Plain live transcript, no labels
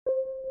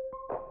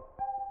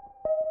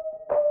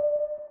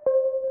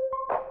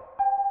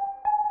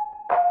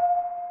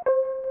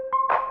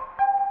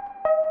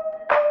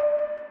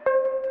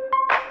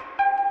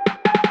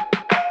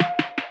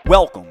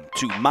Welcome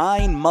to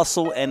Mind,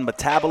 Muscle, and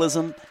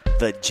Metabolism,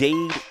 the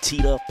Jade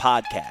Teta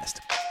Podcast.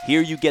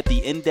 Here you get the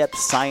in-depth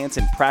science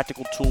and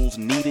practical tools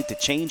needed to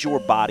change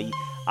your body,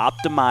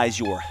 optimize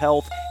your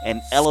health,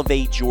 and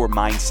elevate your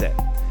mindset.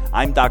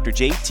 I'm Dr.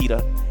 Jade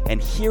Teta,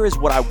 and here is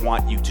what I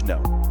want you to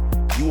know.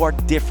 You are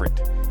different.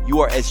 You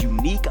are as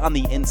unique on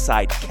the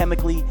inside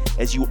chemically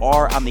as you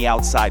are on the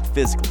outside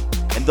physically.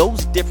 And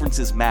those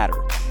differences matter.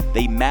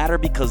 They matter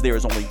because there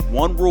is only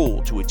one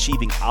rule to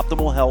achieving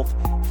optimal health,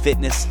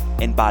 fitness,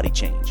 and body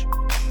change.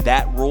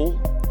 That rule: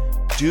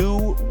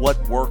 do what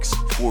works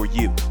for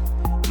you.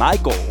 My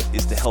goal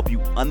is to help you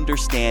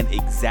understand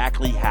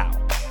exactly how.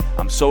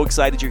 I'm so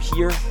excited you're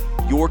here.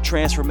 Your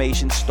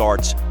transformation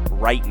starts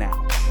right now.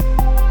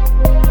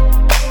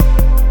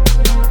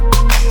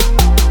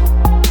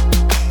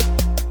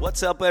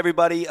 What's up,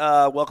 everybody?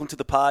 Welcome to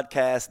the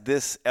podcast.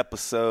 This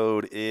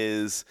episode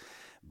is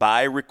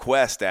by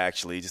request,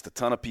 actually. Just a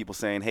ton of people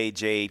saying, hey,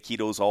 Jade,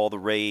 keto's all the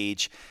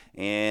rage,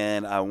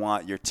 and I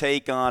want your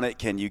take on it.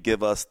 Can you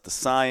give us the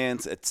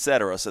science,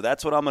 etc.? So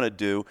that's what I'm going to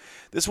do.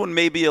 This one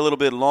may be a little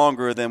bit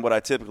longer than what I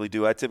typically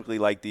do. I typically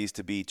like these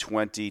to be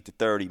 20 to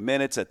 30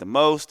 minutes at the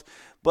most,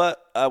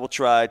 but I will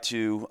try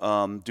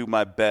to do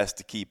my best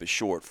to keep it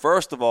short.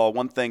 First of all,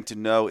 one thing to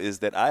know is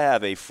that I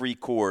have a free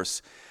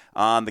course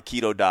on the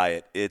keto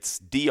diet. It's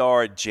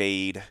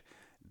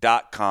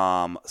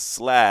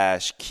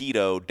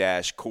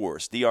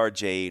drjade.com/keto-course,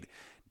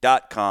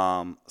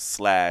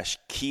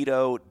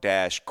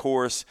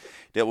 drjade.com/keto-course,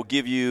 that will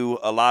give you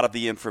a lot of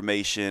the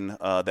information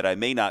that I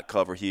may not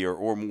cover here,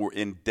 or more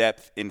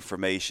in-depth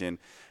information.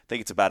 I think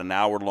it's about an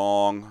hour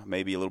long,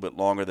 maybe a little bit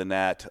longer than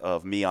that,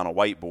 of me on a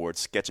whiteboard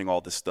sketching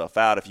all this stuff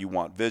out if you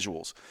want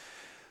visuals.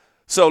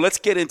 So let's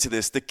get into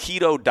this, the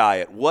keto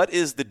diet. What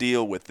is the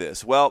deal with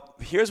this? Well,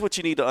 here's what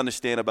you need to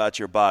understand about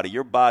your body.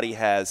 Your body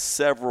has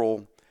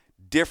several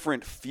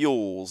different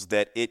fuels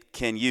that it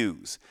can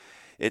use.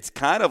 It's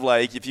kind of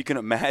like, if you can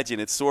imagine,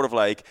 it's sort of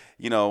like,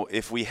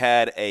 if we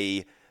had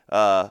a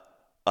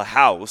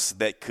house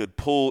that could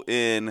pull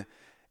in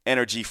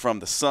energy from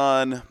the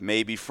sun,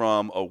 maybe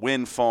from a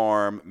wind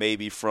farm,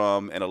 maybe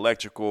from an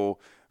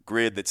electrical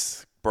grid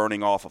that's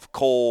burning off of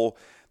coal.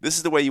 This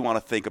is the way you want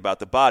to think about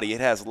the body. It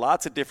has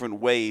lots of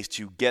different ways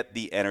to get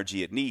the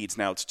energy it needs.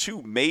 Now, its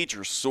two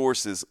major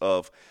sources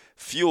of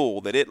fuel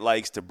that it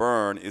likes to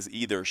burn is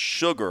either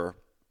sugar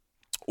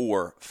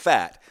or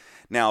fat.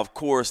 Now, of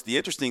course, the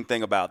interesting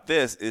thing about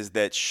this is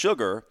that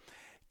sugar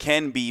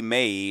can be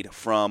made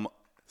from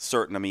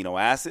certain amino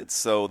acids.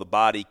 So the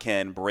body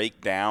can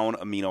break down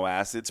amino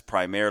acids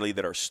primarily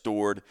that are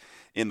stored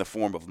in the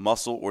form of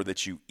muscle or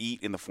that you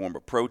eat in the form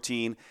of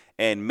protein,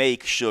 and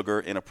make sugar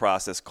in a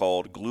process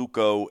called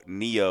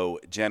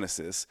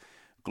gluconeogenesis.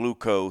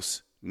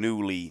 Glucose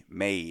newly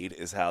made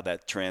is how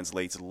that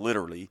translates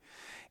literally.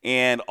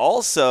 And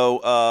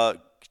also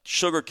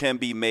sugar can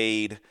be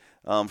made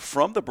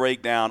from the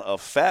breakdown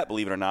of fat.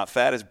 Believe it or not,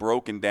 fat is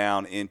broken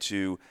down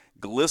into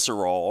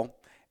glycerol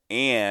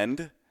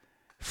and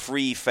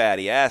free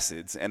fatty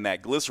acids, and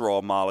that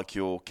glycerol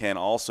molecule can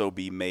also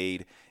be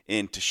made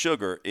into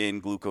sugar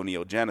in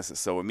gluconeogenesis.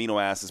 So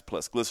amino acids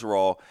plus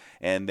glycerol,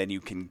 and then you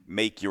can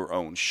make your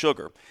own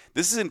sugar.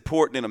 This is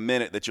important in a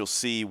minute that you'll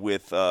see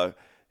with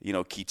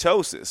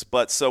ketosis.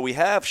 But so we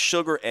have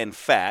sugar and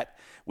fat.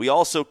 We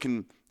also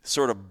can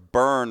sort of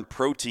burn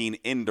protein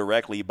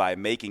indirectly by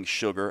making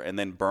sugar and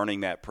then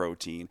burning that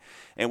protein.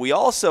 And we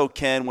also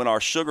can, when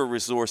our sugar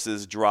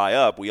resources dry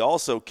up, we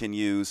also can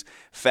use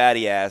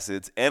fatty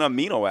acids and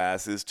amino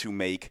acids to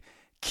make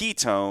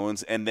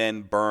ketones and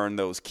then burn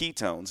those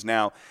ketones.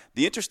 Now,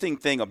 the interesting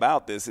thing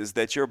about this is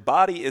that your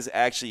body is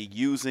actually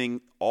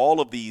using all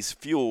of these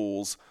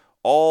fuels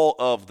all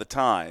of the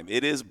time.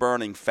 It is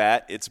burning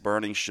fat, it's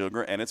burning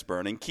sugar, and it's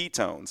burning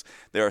ketones.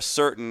 There are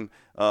certain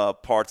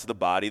parts of the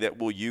body that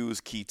will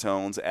use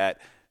ketones at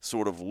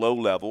sort of low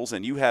levels,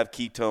 and you have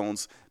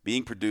ketones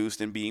being produced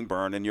and being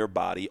burned in your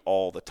body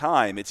all the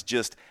time. It's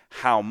just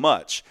how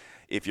much.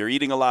 If you're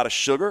eating a lot of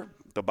sugar,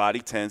 the body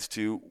tends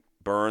to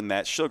burn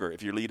that sugar.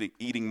 If you're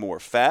eating more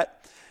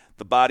fat,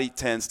 the body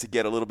tends to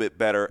get a little bit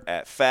better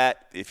at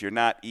fat. If you're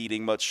not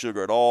eating much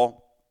sugar at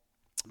all,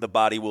 the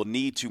body will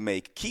need to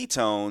make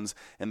ketones.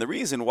 And the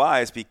reason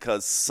why is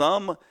because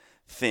some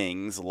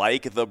things,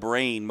 like the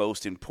brain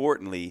most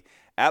importantly,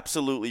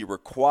 absolutely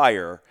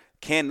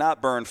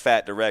cannot burn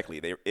fat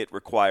directly. It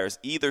requires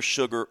either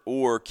sugar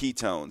or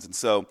ketones. And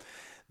so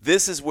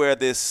this is where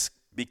this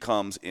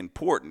becomes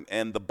important.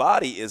 And the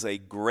body is a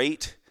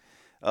great,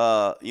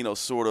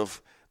 sort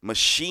of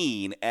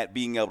machine at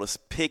being able to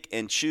pick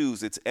and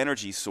choose its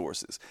energy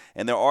sources.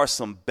 And there are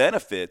some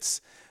benefits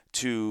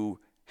to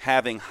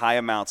having high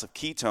amounts of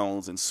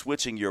ketones and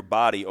switching your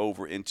body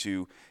over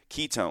into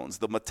ketones.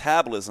 The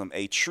metabolism,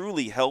 a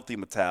truly healthy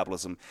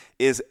metabolism,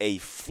 is a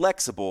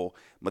flexible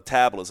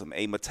metabolism,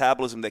 a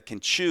metabolism that can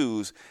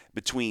choose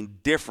between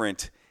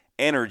different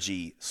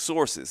energy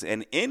sources.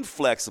 An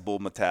inflexible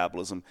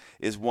metabolism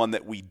is one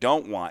that we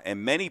don't want.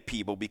 And many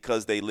people,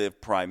 because they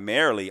live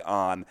primarily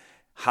on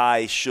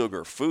high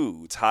sugar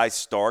foods, high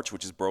starch,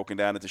 which is broken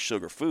down into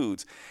sugar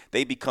foods,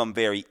 they become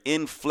very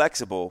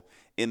inflexible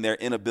in their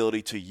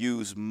inability to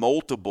use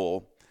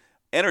multiple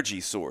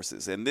energy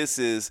sources. And this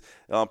is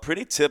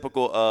pretty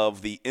typical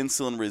of the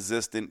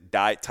insulin-resistant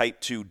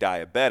type 2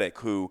 diabetic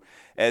who,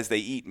 as they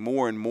eat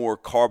more and more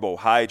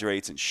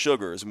carbohydrates and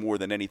sugars more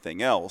than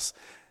anything else,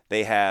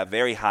 they have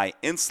very high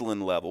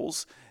insulin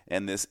levels.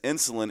 And this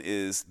insulin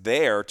is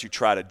there to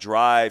try to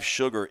drive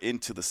sugar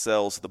into the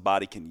cells so the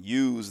body can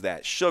use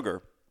that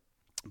sugar.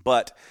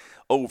 But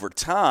over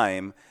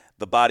time,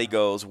 the body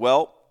goes,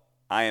 well,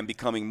 I am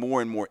becoming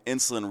more and more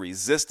insulin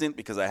resistant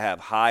because I have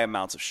high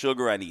amounts of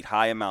sugar. I need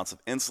high amounts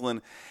of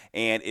insulin,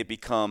 and it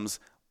becomes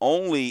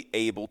only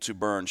able to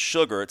burn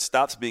sugar. It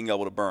stops being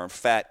able to burn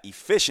fat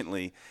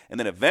efficiently, and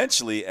then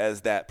eventually,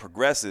 as that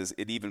progresses,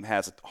 it even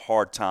has a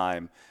hard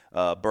time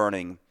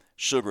burning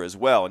sugar as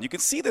well. And you can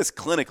see this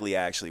clinically,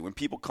 actually. When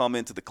people come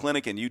into the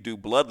clinic and you do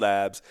blood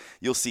labs,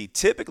 you'll see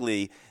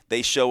typically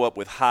they show up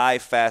with high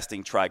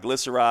fasting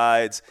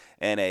triglycerides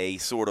and a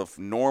sort of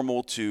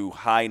normal to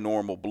high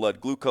normal blood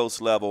glucose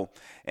level.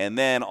 And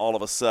then all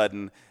of a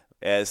sudden,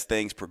 as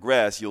things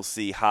progress, you'll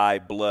see high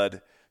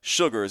blood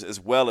sugars as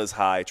well as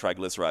high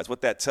triglycerides. What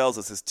that tells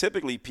us is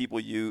typically people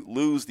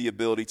lose the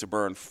ability to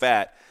burn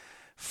fat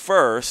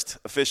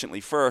efficiently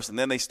first, and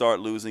then they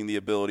start losing the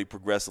ability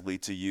progressively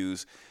to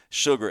use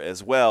sugar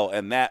as well,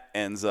 and that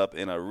ends up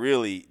in a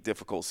really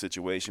difficult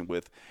situation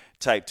with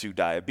type 2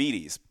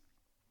 diabetes.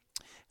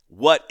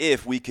 What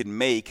if we could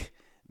make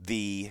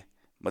the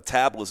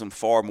metabolism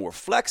far more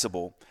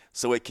flexible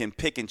so it can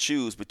pick and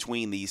choose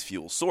between these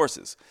fuel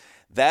sources?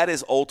 That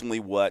is ultimately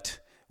what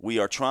we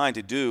are trying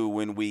to do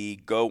when we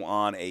go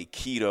on a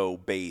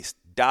keto-based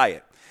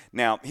diet.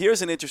 Now,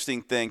 here's an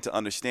interesting thing to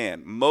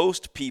understand.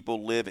 Most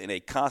people live in a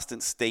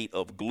constant state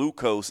of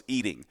glucose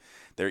eating.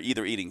 They're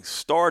either eating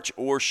starch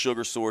or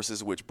sugar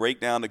sources which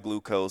break down the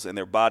glucose, and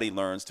their body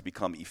learns to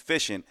become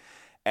efficient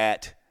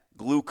at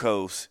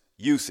glucose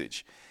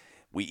usage.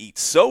 We eat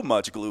so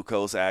much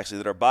glucose, actually,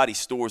 that our body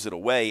stores it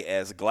away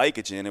as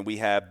glycogen, and we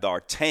have our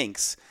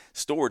tanks,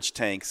 storage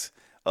tanks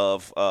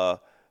of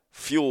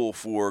fuel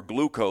for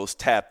glucose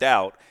tapped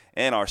out,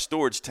 and our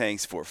storage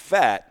tanks for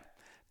fat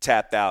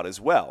tapped out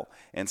as well.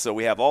 And so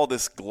we have all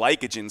this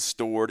glycogen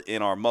stored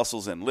in our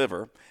muscles and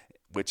liver,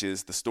 which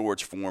is the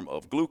storage form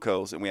of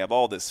glucose, and we have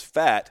all this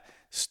fat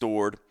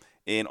stored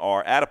in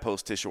our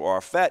adipose tissue or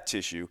our fat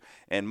tissue.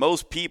 And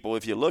most people,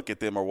 if you look at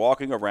them, are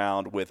walking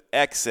around with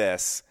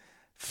excess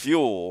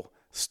fuel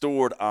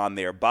stored on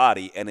their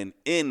body and an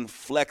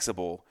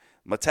inflexible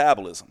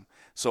metabolism.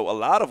 So a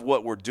lot of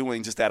what we're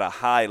doing just at a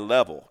high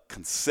level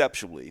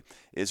conceptually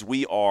is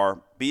we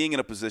are being in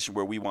a position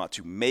where we want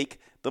to make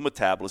the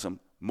metabolism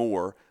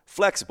more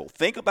flexible.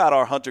 Think about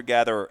our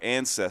hunter-gatherer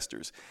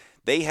ancestors.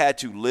 They had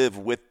to live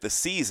with the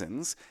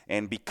seasons,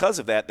 and because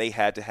of that, they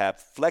had to have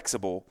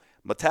flexible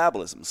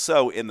metabolism.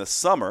 So in the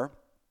summer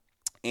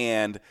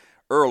and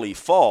early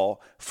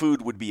fall,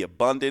 food would be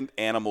abundant,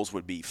 animals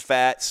would be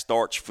fat,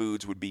 starch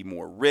foods would be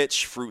more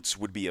rich, fruits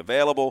would be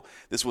available.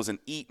 This was an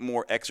eat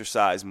more,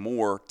 exercise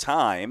more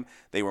time.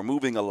 They were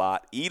moving a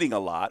lot, eating a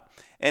lot,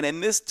 and in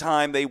this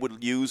time they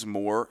would use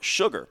more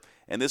sugar.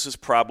 And this is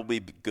probably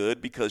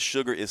good because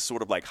sugar is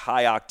sort of like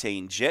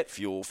high-octane jet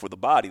fuel for the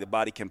body. The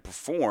body can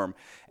perform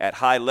at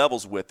high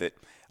levels with it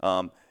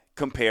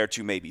compared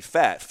to maybe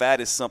fat.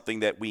 Fat is something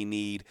that we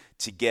need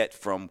to get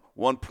from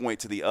one point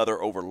to the other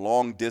over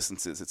long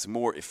distances. It's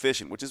more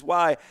efficient, which is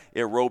why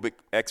aerobic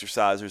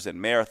exercisers and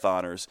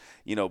marathoners,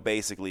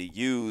 basically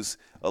use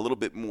a little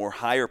bit more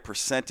higher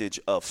percentage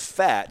of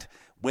fat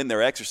when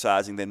they're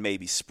exercising than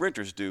maybe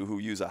sprinters do, who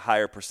use a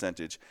higher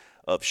percentage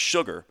of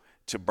sugar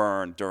to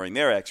burn during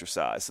their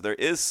exercise. So there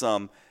is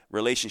some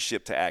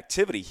relationship to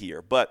activity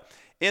here. But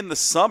in the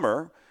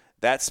summer,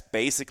 that's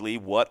basically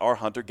what our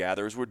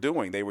hunter-gatherers were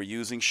doing. They were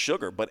using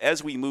sugar. But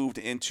as we moved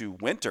into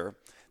winter,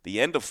 the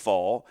end of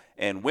fall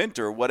and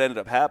winter, what ended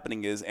up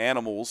happening is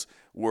animals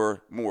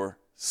were more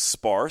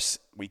sparse.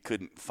 We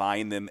couldn't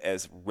find them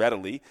as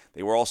readily.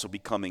 They were also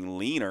becoming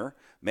leaner.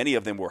 Many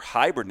of them were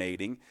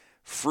hibernating.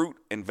 Fruit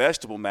and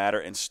vegetable matter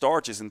and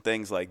starches and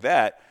things like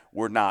that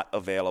were not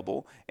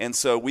available. And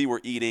so we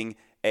were eating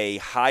a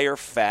higher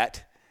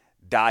fat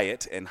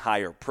diet and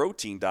higher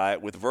protein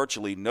diet with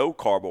virtually no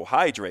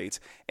carbohydrates,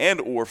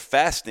 and or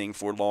fasting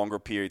for longer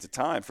periods of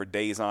time, for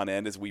days on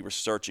end, as we were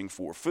searching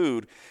for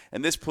food.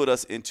 And this put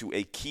us into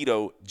a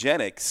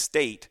ketogenic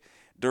state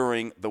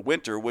during the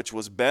winter, which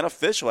was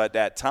beneficial at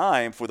that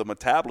time for the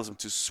metabolism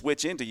to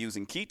switch into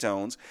using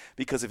ketones,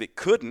 because if it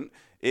couldn't,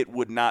 it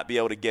would not be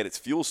able to get its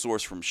fuel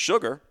source from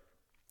sugar,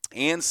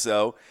 and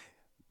so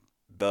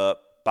the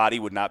body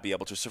would not be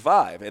able to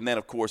survive. And then,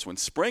 of course, when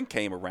spring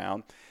came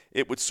around,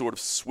 it would sort of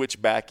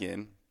switch back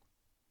in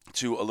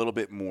to a little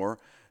bit more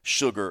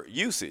sugar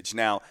usage.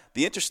 Now,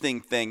 the interesting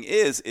thing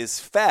is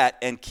fat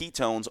and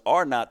ketones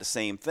are not the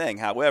same thing.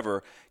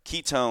 However,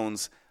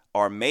 ketones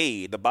are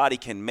made, the body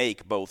can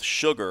make both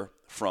sugar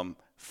from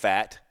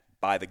fat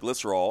by the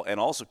glycerol and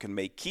also can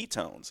make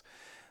ketones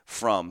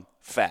from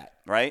fat,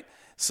 right?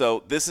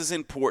 So this is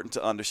important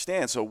to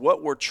understand. So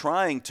what we're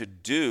trying to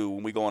do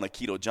when we go on a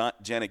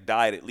ketogenic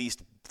diet, at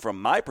least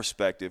from my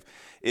perspective,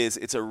 is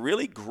it's a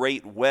really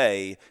great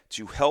way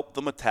to help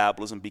the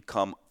metabolism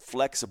become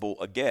flexible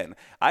again.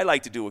 I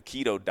like to do a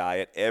keto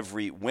diet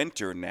every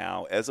winter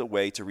now as a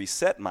way to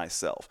reset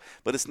myself,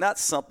 but it's not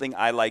something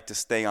I like to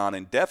stay on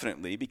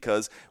indefinitely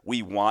because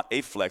we want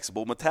a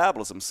flexible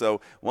metabolism. So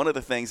one of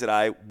the things that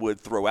I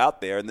would throw out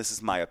there, and this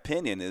is my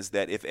opinion, is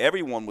that if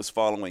everyone was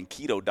following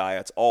keto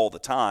diets all the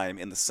time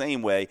in the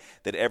same way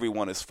that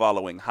everyone is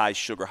following high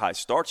sugar, high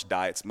starch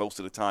diets most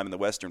of the time in the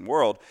Western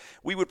world,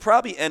 we would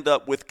probably end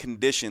up with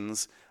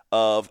conditions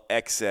of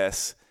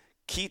excess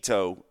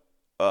keto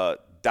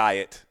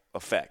diet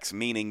effects,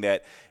 meaning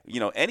that,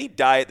 any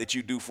diet that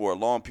you do for a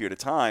long period of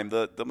time,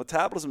 the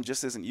metabolism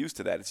just isn't used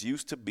to that. It's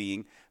used to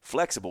being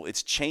flexible.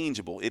 It's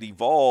changeable. It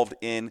evolved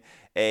in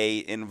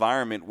a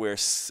environment where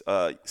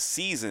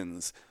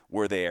seasons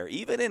were there.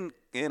 Even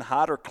in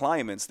hotter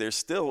climates, there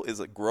still is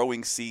a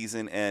growing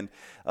season and,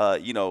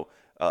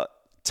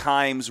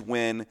 times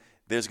when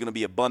there's going to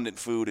be abundant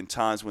food and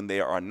times when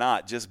there are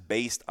not, just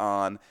based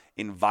on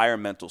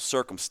environmental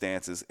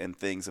circumstances and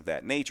things of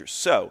that nature.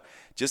 So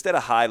just at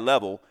a high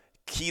level,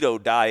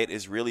 keto diet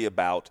is really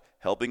about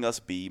helping us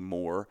be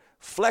more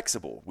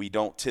flexible. We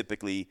don't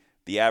typically,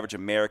 the average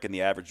American,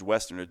 the average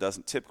Westerner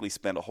doesn't typically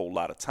spend a whole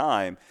lot of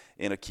time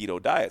in a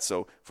keto diet.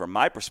 So from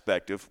my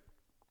perspective,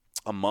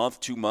 a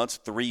month, 2 months,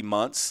 3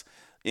 months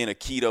in a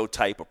keto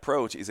type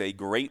approach is a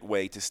great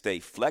way to stay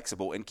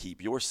flexible and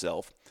keep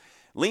yourself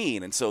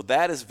lean. And so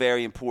that is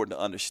very important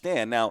to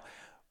understand. Now,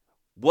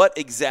 what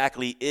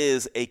exactly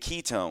is a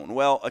ketone?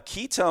 Well, a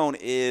ketone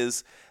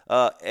is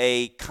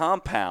a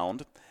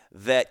compound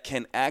that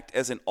can act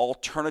as an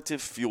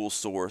alternative fuel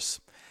source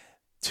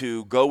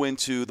to go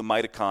into the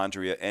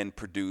mitochondria and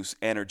produce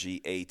energy,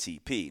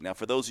 ATP. Now,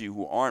 for those of you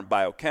who aren't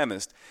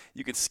biochemists,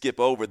 you can skip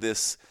over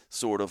this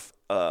sort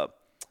of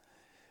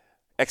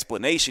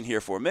explanation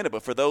here for a minute,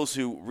 but for those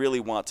who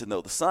really want to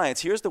know the science,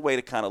 here's the way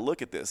to kind of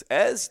look at this.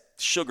 As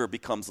sugar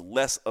becomes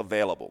less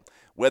available,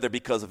 whether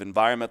because of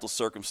environmental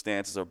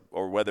circumstances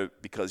or whether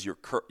because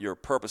you're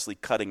purposely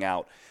cutting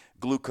out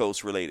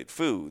glucose-related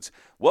foods,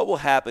 what will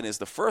happen is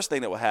the first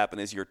thing that will happen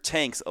is your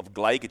tanks of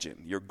glycogen,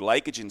 your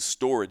glycogen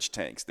storage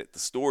tanks, that the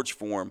storage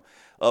form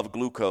of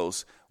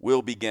glucose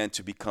will begin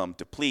to become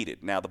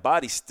depleted. Now, the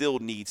body still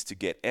needs to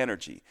get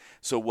energy.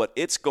 So what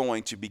it's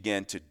going to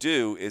begin to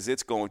do is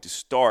it's going to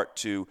start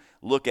to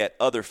look at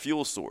other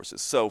fuel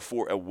sources. So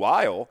for a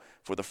while,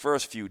 for the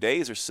first few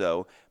days or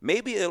so,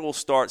 maybe it will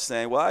start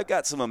saying, well, I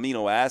got some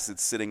amino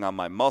acids sitting on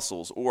my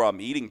muscles, or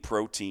I'm eating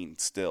protein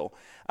still.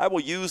 I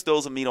will use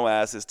those amino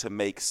acids to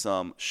make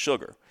some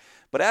sugar.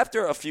 But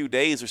after a few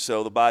days or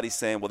so, the body's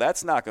saying, well,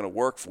 that's not going to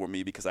work for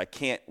me because I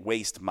can't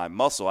waste my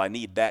muscle. I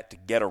need that to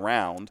get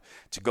around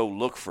to go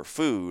look for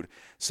food.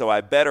 So I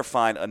better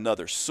find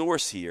another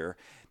source here.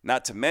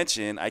 Not to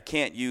mention, I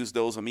can't use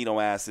those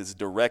amino acids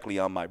directly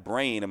on my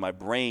brain, and my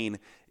brain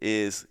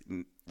is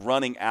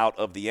running out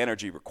of the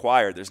energy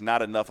required. There's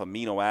not enough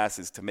amino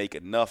acids to make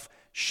enough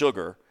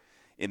sugar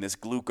in this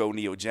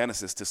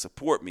gluconeogenesis to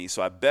support me,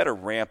 so I better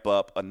ramp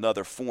up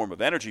another form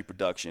of energy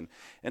production.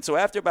 And so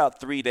after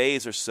about 3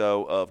 days or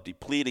so of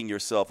depleting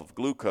yourself of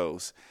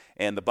glucose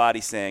and the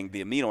body saying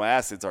the amino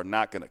acids are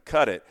not going to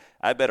cut it,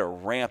 I better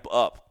ramp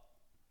up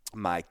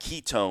my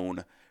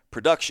ketone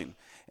production.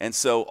 And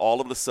so all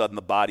of a sudden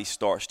the body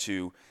starts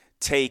to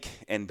take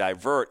and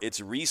divert its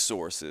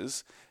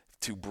resources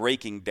to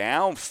breaking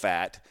down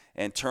fat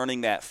and turning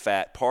that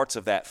fat, parts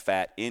of that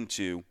fat,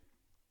 into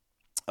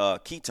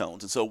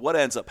ketones. And so what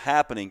ends up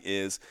happening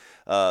is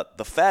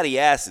the fatty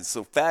acids,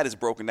 so fat is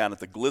broken down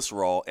into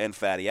glycerol and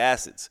fatty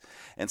acids.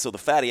 And so the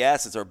fatty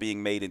acids are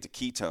being made into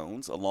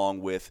ketones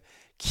along with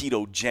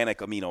ketogenic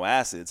amino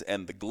acids,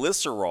 and the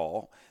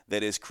glycerol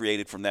that is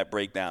created from that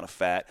breakdown of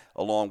fat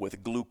along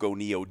with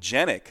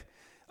gluconeogenic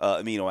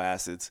amino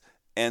acids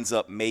ends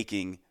up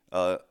making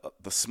the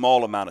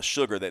small amount of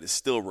sugar that is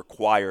still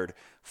required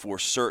for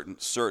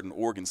certain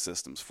organ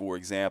systems. For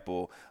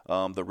example,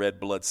 the red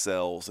blood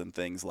cells and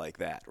things like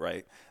that,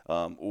 right?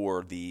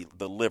 Or the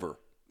liver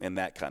and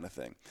that kind of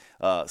thing.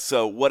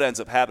 So what ends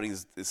up happening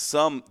is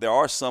there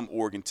are some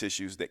organ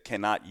tissues that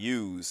cannot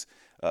use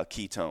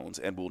ketones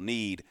and will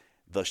need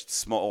the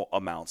small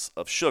amounts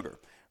of sugar.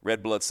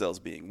 Red blood cells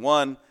being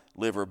one,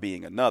 liver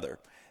being another.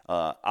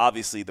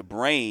 Obviously, the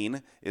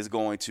brain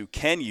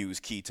can use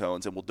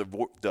ketones and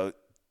will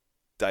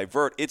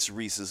divert its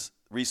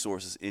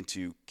resources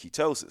into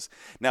ketosis.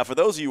 Now, for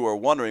those of you who are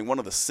wondering, one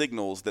of the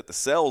signals that the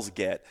cells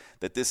get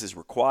that this is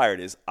required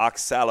is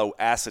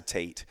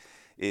oxaloacetate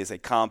is a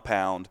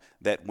compound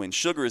that when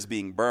sugar is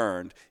being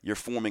burned, you're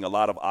forming a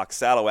lot of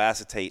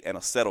oxaloacetate and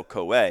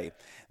acetyl-CoA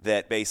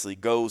that basically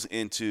goes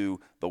into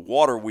the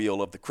water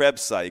wheel of the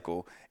Krebs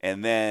cycle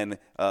and then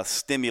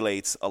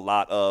stimulates a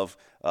lot of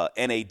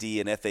NAD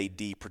and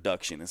FAD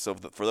production. And so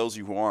for those of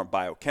you who aren't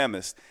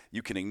biochemists,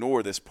 you can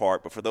ignore this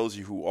part, but for those of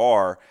you who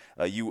are,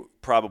 you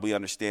probably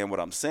understand what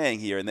I'm saying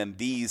here. And then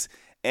these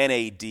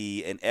NAD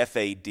and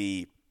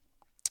FAD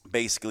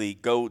basically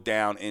go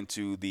down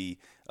into the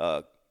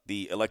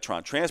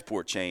electron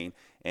transport chain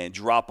and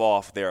drop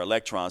off their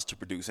electrons to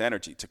produce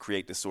energy, to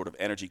create this sort of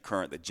energy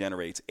current that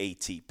generates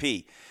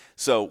ATP.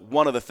 So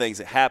one of the things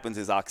that happens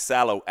is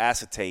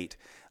oxaloacetate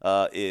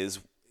is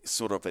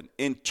sort of an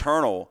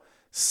internal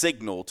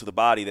signal to the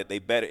body that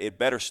it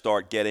better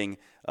start getting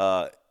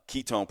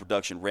ketone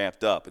production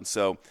ramped up. And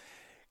so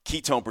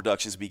ketone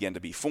productions begin to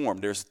be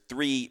formed. There's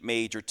three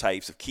major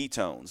types of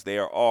ketones.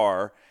 There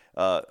are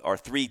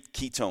three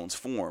ketones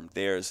formed.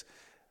 There's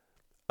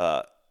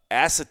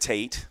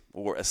acetate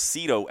or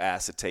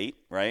acetoacetate,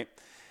 right,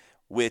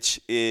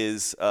 which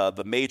is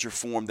the major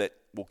form that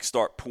will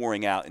start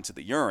pouring out into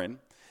the urine.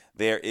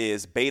 There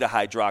is beta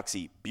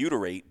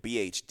hydroxybutyrate,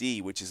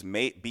 BHB, which is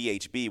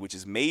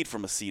made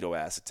from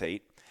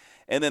acetoacetate.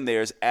 And then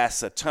there's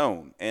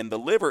acetone. And the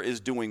liver is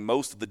doing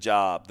most of the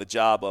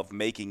job of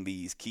making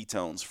these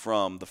ketones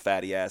from the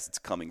fatty acids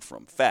coming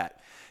from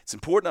fat. It's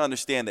important to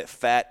understand that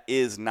fat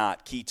is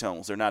not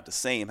ketones. They're not the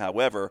same.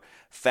 However,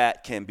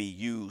 fat can be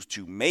used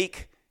to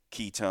make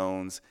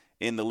ketones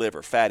in the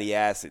liver. Fatty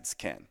acids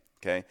can.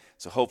 Okay?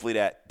 So hopefully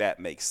that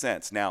makes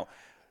sense. Now,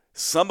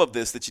 some of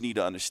this that you need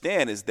to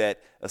understand is that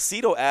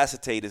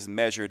acetoacetate is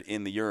measured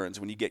in the urines.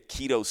 When you get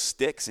keto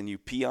sticks and you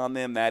pee on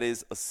them, that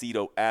is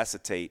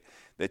acetoacetate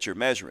that you're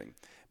measuring.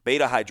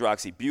 Beta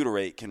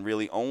hydroxybutyrate can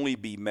really only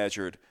be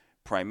measured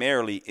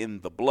primarily in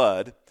the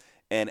blood,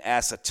 and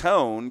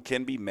acetone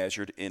can be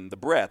measured in the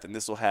breath. And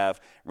this will have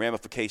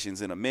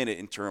ramifications in a minute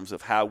in terms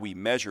of how we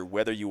measure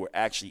whether you are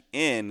actually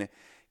in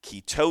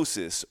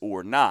ketosis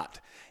or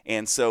not.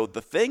 And so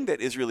the thing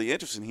that is really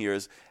interesting here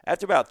is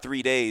after about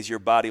 3 days, your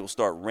body will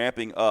start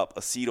ramping up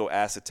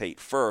acetoacetate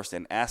first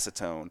and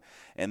acetone,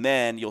 and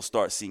then you'll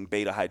start seeing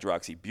beta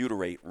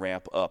hydroxybutyrate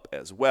ramp up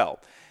as well.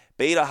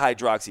 Beta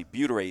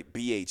hydroxybutyrate,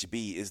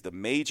 BHB, is the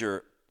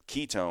major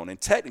ketone, and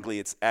technically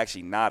it's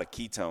actually not a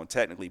ketone.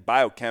 Technically,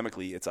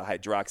 biochemically, it's a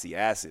hydroxy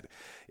acid.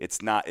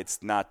 It's not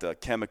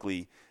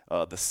chemically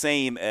the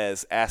same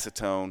as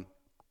acetone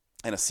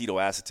and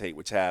acetoacetate,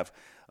 which have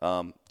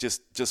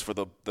just for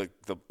the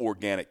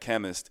organic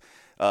chemist,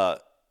 a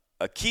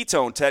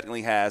ketone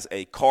technically has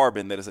a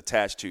carbon that is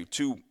attached to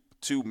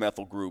two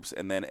methyl groups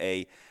and then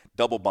a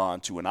double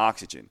bond to an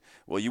oxygen.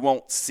 Well, you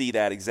won't see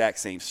that exact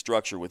same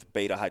structure with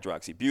beta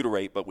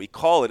hydroxybutyrate, but we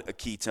call it a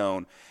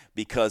ketone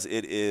because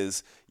it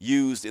is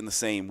used in the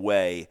same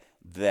way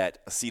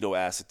that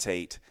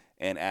acetoacetate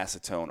and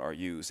acetone are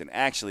used. And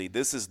actually,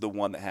 this is the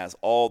one that has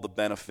all the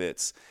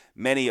benefits,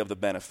 many of the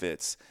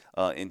benefits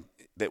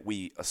that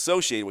we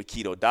associate with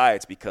keto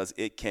diets, because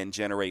it can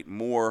generate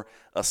more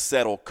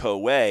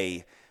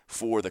acetyl-CoA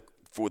for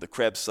the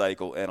Krebs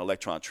cycle and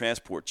electron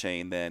transport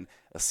chain than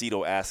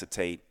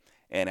acetoacetate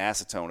and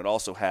acetone. It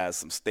also has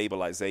some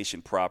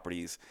stabilization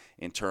properties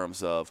in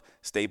terms of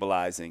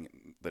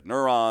stabilizing the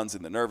neurons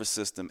in the nervous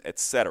system,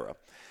 etc.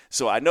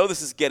 So I know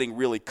this is getting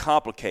really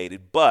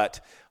complicated, but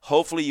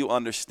hopefully you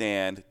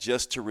understand,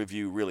 just to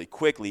review really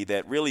quickly,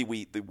 that really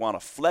we want a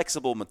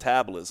flexible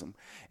metabolism,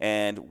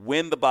 and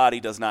when the body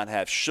does not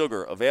have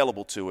sugar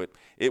available to it,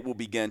 it will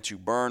begin to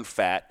burn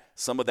fat.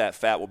 Some of that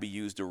fat will be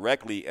used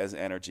directly as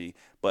energy,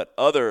 but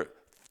other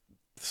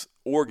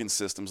organ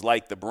systems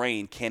like the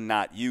brain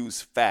cannot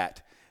use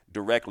fat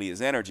directly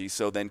as energy,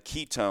 so then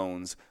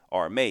ketones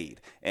are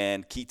made,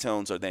 and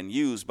ketones are then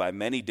used by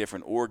many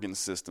different organ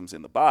systems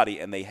in the body,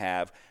 and they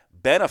have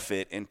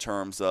benefit in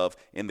terms of,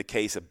 in the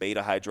case of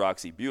beta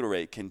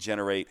hydroxybutyrate, can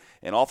generate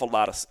an awful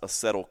lot of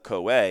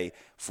acetyl-CoA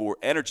for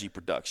energy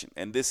production,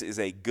 and this is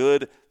a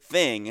good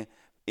thing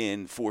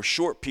for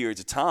short periods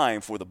of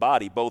time for the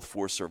body, both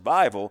for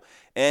survival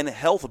and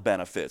health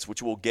benefits,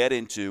 which we'll get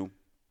into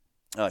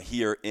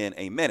here in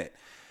a minute.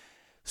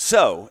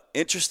 So,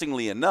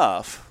 interestingly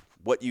enough,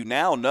 what you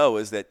now know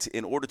is that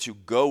in order to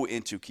go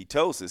into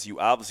ketosis,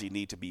 you obviously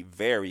need to be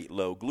very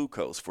low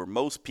glucose. For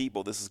most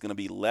people, this is going to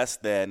be less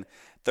than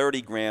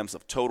 30 grams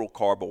of total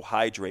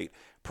carbohydrate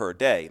per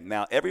day.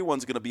 Now,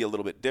 everyone's going to be a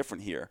little bit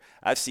different here.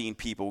 I've seen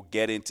people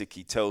get into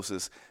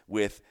ketosis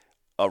with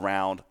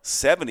around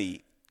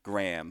 70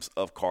 grams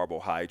of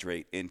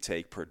carbohydrate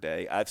intake per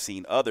day. I've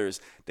seen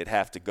others that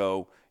have to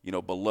go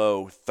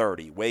below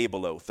 30, way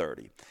below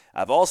 30.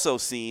 I've also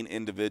seen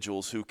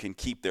individuals who can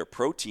keep their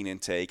protein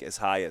intake as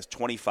high as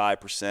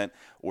 25%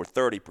 or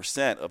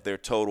 30% of their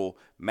total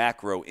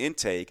macro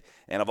intake,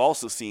 and I've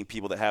also seen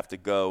people that have to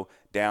go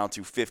down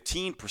to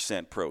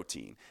 15%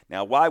 protein.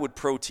 Now, why would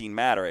protein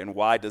matter, and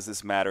why does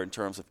this matter in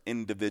terms of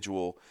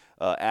individual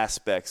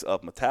aspects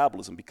of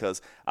metabolism?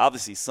 Because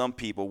obviously some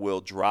people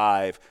will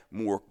drive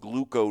more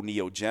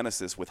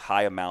gluconeogenesis with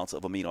high amounts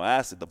of amino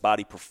acid. The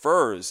body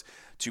prefers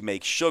to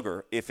make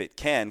sugar if it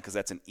can, because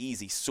that's an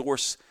easy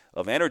source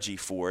of energy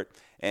for it,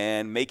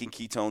 and making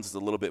ketones is a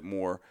little bit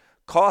more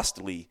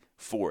costly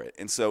for it.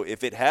 And so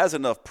if it has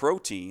enough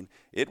protein,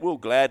 it will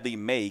gladly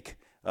make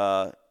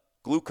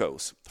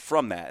glucose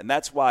from that. And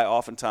that's why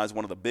oftentimes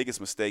one of the biggest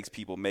mistakes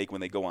people make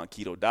when they go on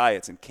keto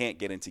diets and can't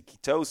get into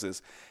ketosis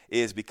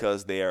is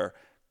because they're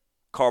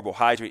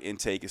carbohydrate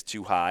intake is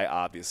too high,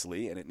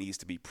 obviously, and it needs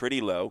to be pretty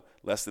low,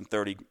 less than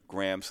 30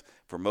 grams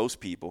for most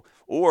people,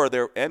 or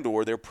their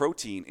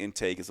protein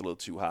intake is a little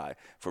too high.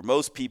 For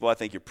most people, I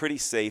think you're pretty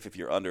safe if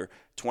you're under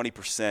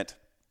 20%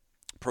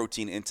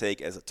 protein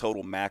intake as a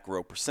total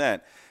macro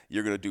percent.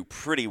 You're going to do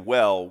pretty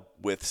well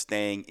with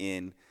staying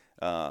in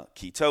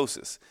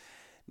ketosis.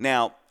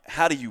 Now,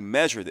 how do you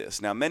measure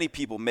this? Now, many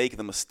people make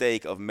the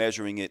mistake of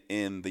measuring it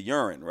in the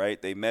urine,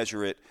 right? They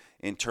measure it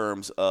in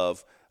terms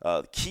of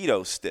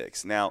keto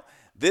sticks. Now,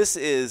 this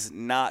is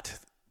not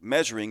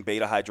measuring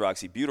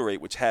beta-hydroxybutyrate,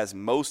 which has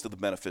most of the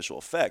beneficial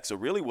effects. So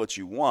really what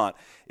you want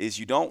is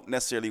you don't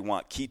necessarily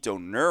want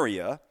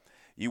ketonuria,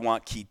 you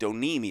want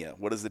ketonemia.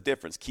 What is the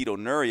difference?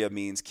 Ketonuria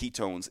means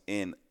ketones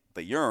in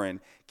the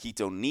urine.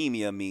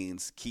 Ketonemia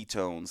means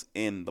ketones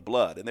in the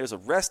blood. And there's a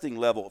resting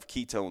level of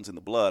ketones in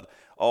the blood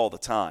all the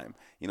time.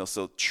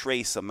 So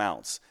trace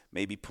amounts,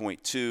 maybe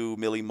 0.2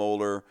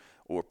 millimolar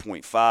or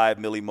 0.5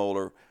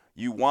 millimolar.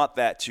 You want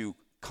that to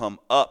come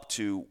up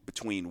to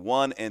between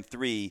 1 and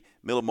 3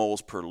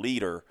 millimoles per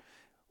liter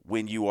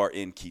when you are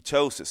in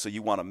ketosis. So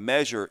you want to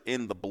measure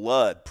in the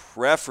blood,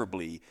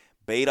 preferably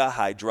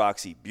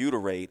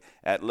beta-hydroxybutyrate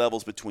at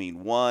levels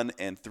between 1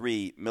 and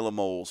 3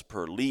 millimoles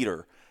per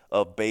liter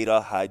of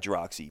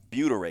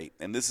beta-hydroxybutyrate.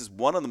 And this is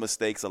one of the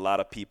mistakes a lot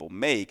of people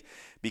make,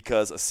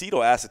 because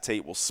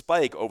acetoacetate will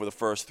spike over the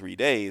first 3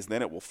 days,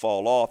 then it will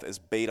fall off as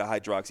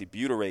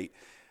beta-hydroxybutyrate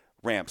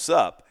ramps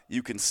up.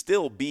 You can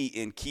still be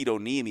in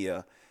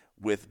ketonemia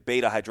with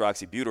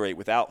beta-hydroxybutyrate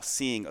without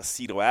seeing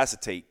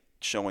acetoacetate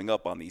showing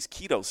up on these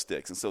keto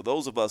sticks. And so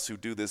those of us who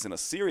do this in a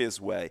serious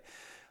way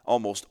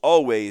almost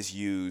always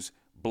use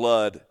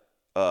blood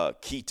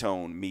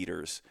ketone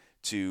meters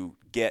to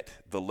get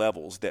the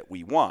levels that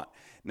we want.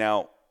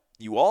 Now,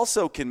 you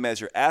also can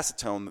measure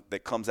acetone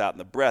that comes out in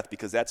the breath,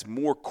 because that's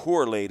more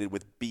correlated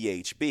with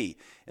BHB.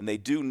 And they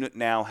do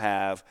now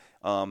have,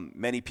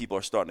 many people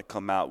are starting to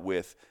come out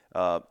with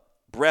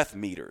breath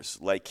meters,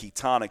 like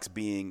Ketonics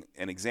being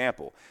an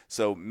example.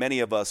 So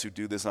many of us who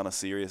do this on a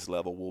serious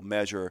level will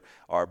measure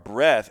our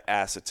breath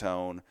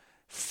acetone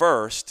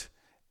first,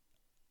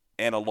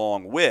 and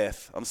along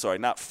with,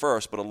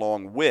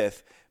 along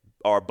with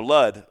our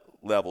blood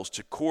levels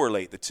to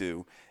correlate the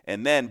two.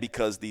 And then,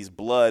 because these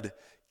blood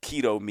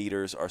keto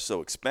meters are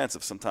so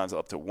expensive, sometimes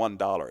up to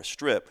 $1 a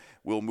strip,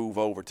 we'll move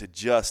over to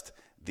just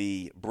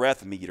the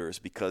breath meters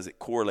because it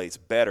correlates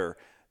better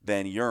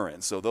than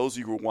urine. So those of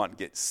you who want to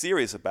get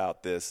serious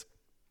about this,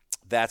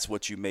 that's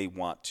what you may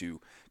want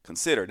to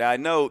consider. Now, I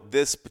know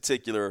this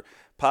particular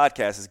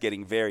podcast is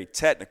getting very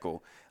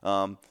technical,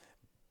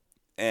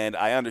 and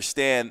I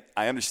understand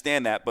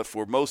that, but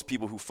for most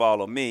people who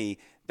follow me,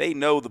 they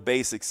know the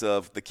basics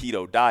of the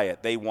keto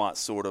diet. They want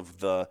sort of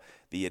the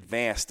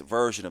advanced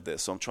version of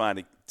this. So I'm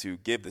trying to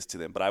give this to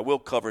them. But I will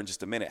cover in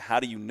just a minute, how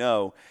do you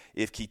know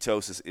if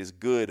ketosis is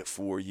good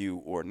for you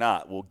or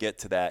not? We'll get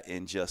to that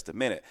in just a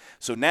minute.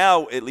 So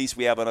now at least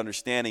we have an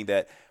understanding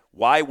that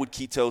why would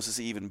ketosis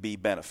even be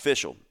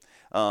beneficial?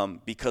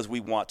 Because we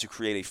want to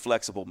create a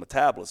flexible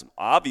metabolism.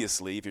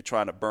 Obviously, if you're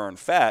trying to burn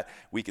fat,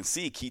 we can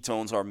see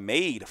ketones are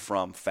made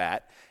from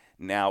fat.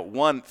 Now,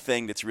 one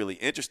thing that's really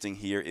interesting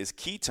here is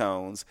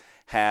ketones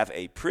have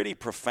a pretty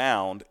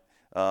profound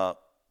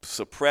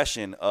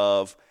suppression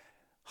of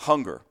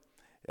hunger.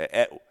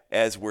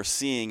 As we're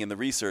seeing in the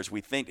research,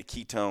 we think that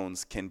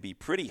ketones can be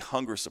pretty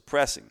hunger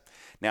suppressing.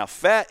 Now,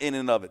 fat in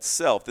and of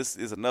itself, this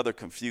is another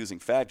confusing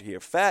factor here.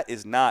 Fat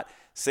is not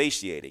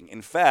satiating.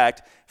 In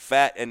fact,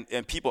 fat,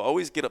 and people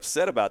always get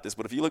upset about this,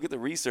 but if you look at the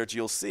research,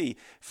 you'll see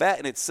fat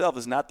in itself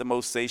is not the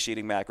most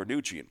satiating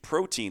macronutrient.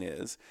 Protein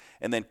is,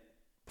 and then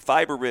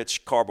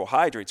fiber-rich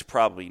carbohydrates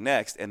probably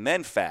next, and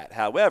then fat.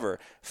 However,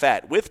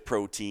 fat with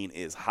protein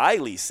is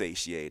highly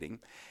satiating,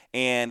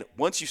 and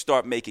once you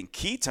start making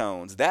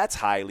ketones, that's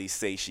highly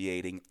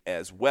satiating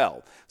as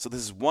well. So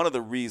this is one of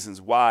the reasons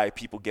why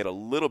people get a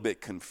little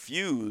bit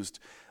confused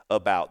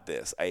about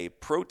this. A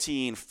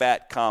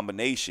protein-fat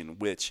combination,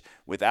 which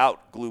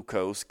without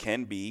glucose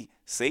can be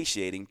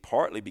satiating,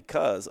 partly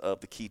because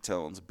of the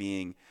ketones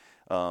being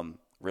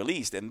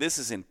released. And this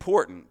is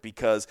important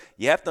because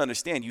you have to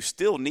understand you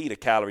still need a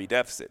calorie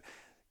deficit.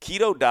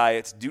 Keto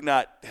diets do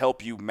not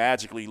help you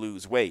magically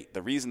lose weight.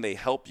 The reason they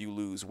help you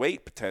lose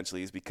weight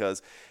potentially is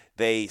because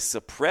they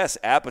suppress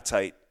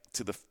appetite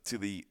to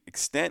the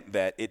extent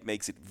that it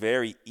makes it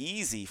very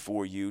easy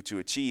for you to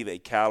achieve a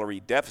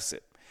calorie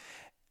deficit.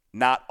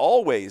 Not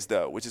always,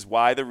 though, which is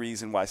the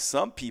reason why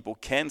some people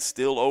can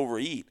still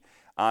overeat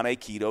on a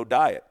keto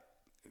diet.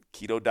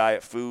 Keto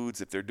diet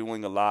foods, if they're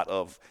doing a lot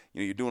of,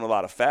 you're doing a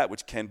lot of fat,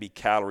 which can be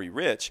calorie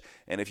rich,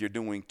 and if you're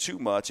doing too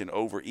much and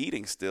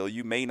overeating still,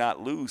 you may not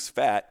lose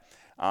fat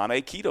on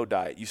a keto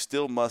diet. You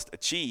still must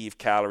achieve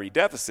calorie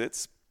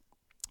deficits.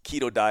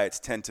 Keto diets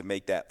tend to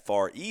make that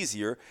far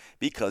easier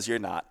because you're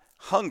not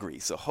hungry.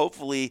 So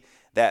hopefully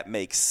that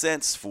makes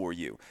sense for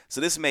you.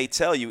 So this may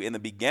tell you in the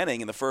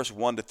beginning, in the first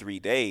 1 to 3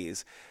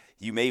 days,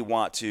 you may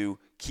want to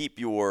keep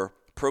your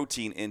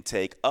protein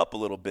intake up a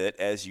little bit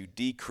as you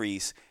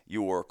decrease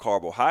your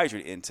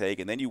carbohydrate intake,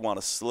 and then you want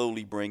to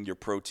slowly bring your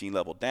protein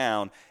level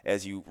down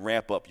as you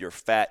ramp up your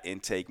fat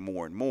intake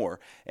more and more.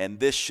 And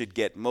this should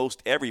get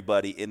most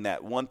everybody in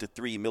that 1 to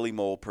 3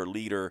 millimole per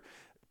liter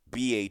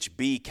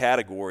BHB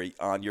category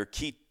on your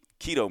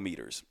keto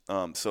meters.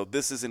 So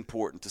this is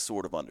important to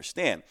sort of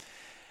understand.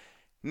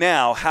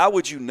 Now, how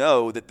would you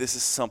know that this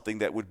is something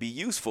that would be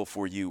useful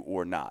for you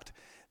or not?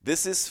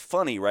 This is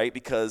funny, right?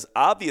 Because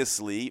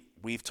obviously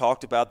we've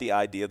talked about the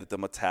idea that the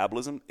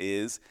metabolism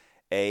is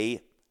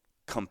a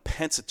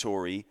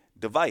compensatory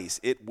device.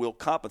 It will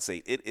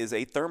compensate. It is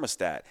a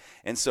thermostat.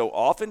 And so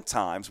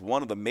oftentimes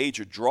one of the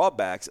major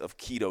drawbacks of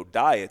keto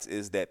diets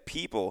is that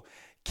people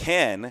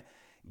can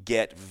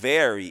get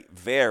very,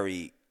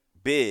 very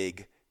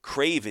big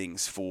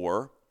cravings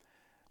for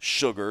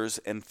sugars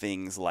and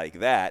things like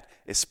that,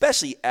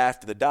 especially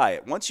after the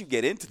diet. Once you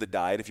get into the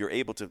diet, if you're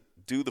able to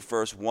do the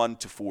first 1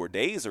 to 4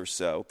 days or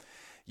so,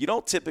 you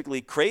don't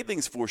typically,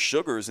 cravings for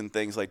sugars and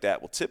things like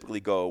that will typically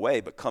go away.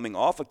 But coming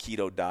off a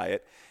keto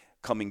diet,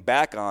 coming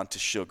back onto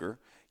sugar,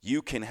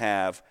 you can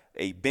have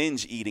a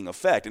binge eating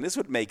effect. And this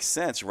would make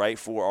sense, right,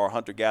 for our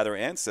hunter-gatherer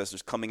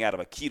ancestors coming out of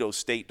a keto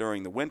state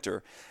during the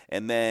winter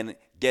and then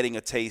getting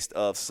a taste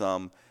of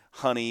some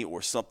honey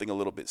or something a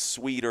little bit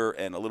sweeter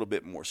and a little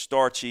bit more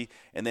starchy,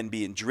 and then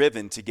being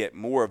driven to get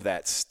more of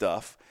that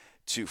stuff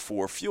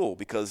for fuel.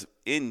 Because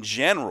in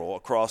general,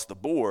 across the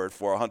board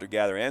for our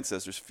hunter-gatherer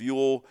ancestors,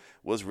 fuel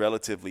was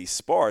relatively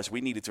sparse.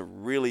 We needed to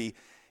really,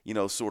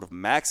 sort of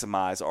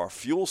maximize our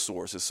fuel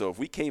sources. So if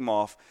we came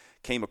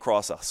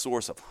across a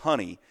source of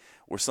honey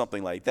or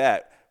something like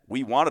that,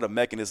 we wanted a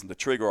mechanism to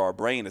trigger our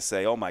brain to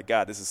say, oh my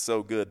God, this is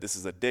so good, this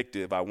is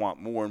addictive, I want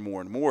more and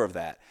more and more of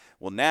that.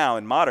 Well, now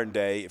in modern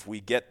day, if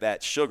we get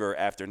that sugar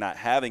after not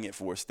having it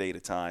for a state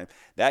of time,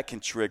 that can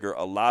trigger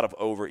a lot of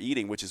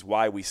overeating, which is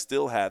why we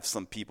still have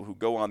some people who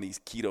go on these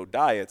keto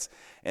diets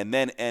and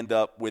then end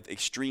up with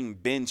extreme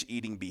binge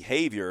eating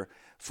behavior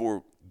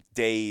for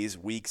days,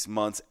 weeks,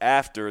 months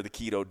after the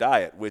keto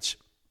diet, which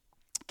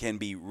can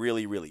be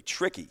really, really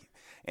tricky.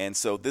 And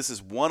so this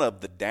is one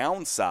of the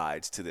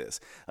downsides to this.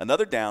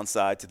 Another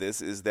downside to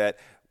this is that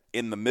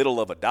in the middle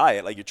of a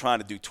diet, like you're trying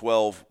to do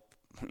 12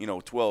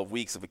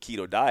 weeks of a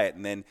keto diet,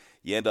 and then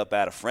you end up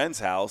at a friend's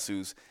house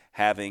who's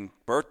having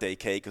birthday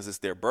cake because it's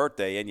their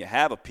birthday, and you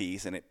have a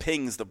piece, and it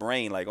pings the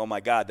brain like, oh my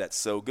God, that's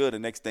so good.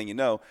 And next thing you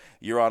know,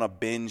 you're on a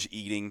binge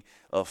eating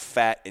of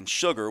fat and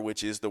sugar,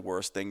 which is the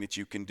worst thing that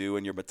you can do,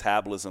 and your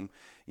metabolism,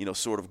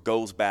 sort of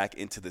goes back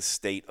into the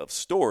state of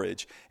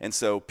storage. And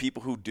so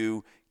people who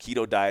do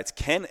keto diets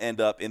can end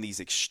up in these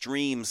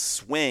extreme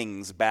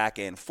swings back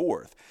and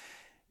forth.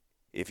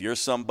 If you're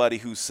somebody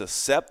who's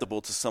susceptible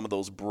to some of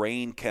those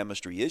brain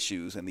chemistry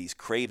issues and these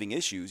craving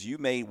issues, you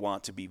may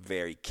want to be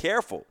very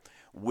careful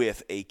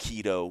with a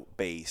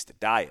keto-based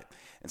diet.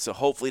 And so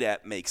hopefully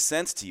that makes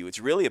sense to you. It's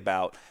really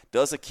about,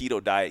 does a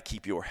keto diet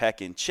keep your heck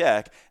in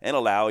check and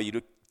allow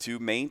you to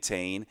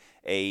maintain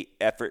a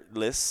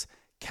effortless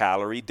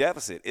calorie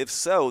deficit? If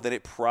so, then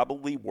it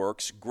probably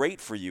works great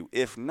for you.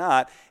 If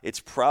not, it's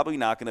probably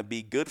not going to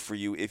be good for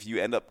you if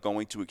you end up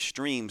going to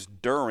extremes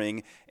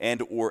during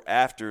and or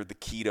after the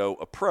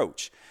keto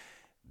approach.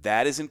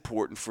 That is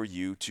important for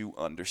you to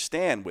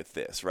understand with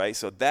this, right?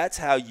 So that's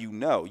how you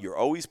know. You're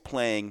always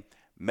playing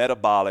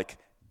metabolic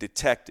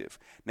detective.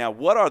 Now,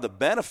 what are the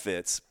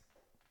benefits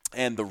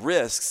and the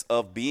risks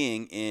of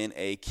being in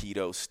a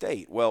keto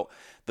state? Well,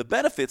 the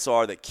benefits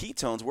are that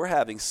ketones, we're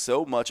having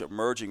so much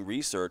emerging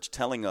research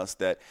telling us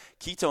that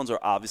ketones are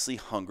obviously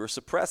hunger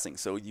suppressing,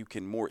 so you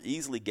can more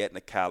easily get in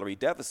a calorie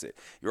deficit.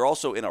 You're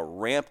also in a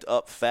ramped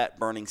up fat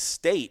burning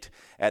state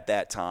at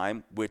that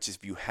time, which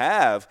if you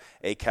have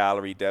a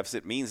calorie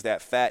deficit means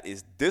that fat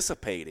is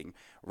dissipating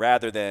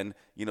rather than,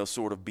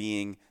 sort of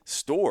being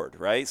stored,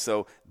 right?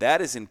 So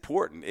that is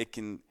important. It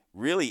can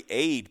really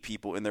aid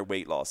people in their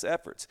weight loss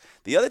efforts.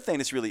 The other thing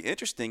that's really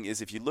interesting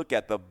is if you look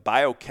at the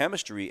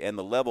biochemistry and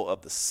the level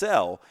of the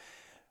cell,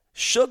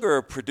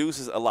 sugar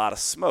produces a lot of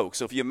smoke.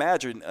 So if you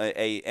imagine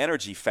a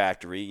energy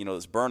factory,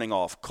 that's burning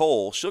off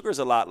coal, sugar is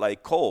a lot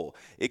like coal.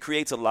 It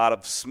creates a lot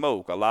of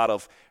smoke, a lot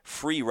of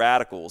free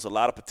radicals, a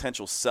lot of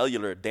potential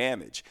cellular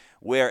damage,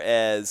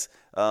 whereas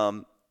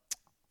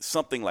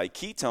something like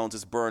ketones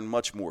is burned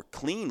much more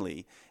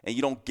cleanly, and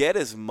you don't get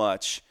as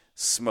much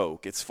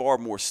smoke. It's far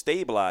more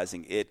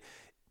stabilizing. It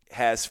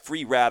has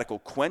free radical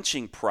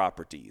quenching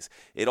properties.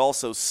 It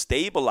also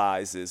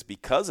stabilizes,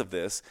 because of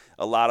this,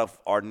 a lot of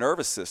our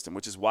nervous system,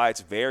 which is why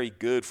it's very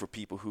good for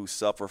people who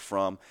suffer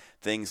from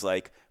things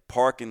like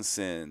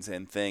Parkinson's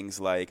and things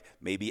like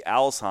maybe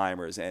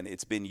Alzheimer's. And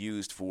it's been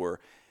used for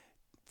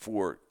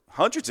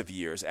hundreds of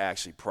years,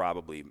 actually,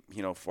 probably,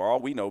 for all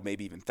we know,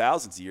 maybe even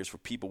thousands of years, for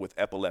people with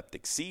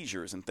epileptic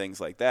seizures and things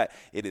like that.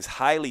 It is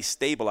highly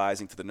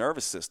stabilizing to the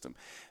nervous system,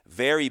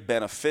 very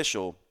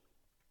beneficial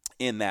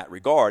in that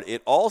regard.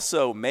 It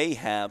also may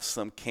have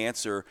some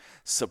cancer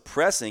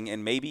suppressing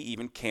and maybe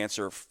even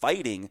cancer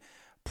fighting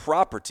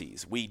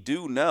properties. We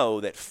do know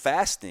that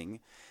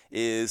fasting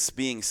is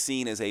being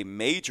seen as a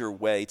major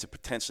way to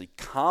potentially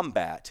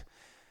combat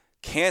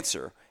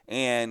cancer.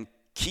 And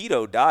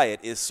keto diet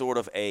is sort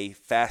of a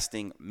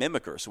fasting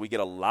mimicker. So we get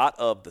a lot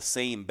of the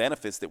same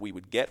benefits that we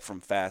would get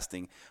from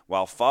fasting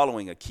while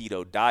following a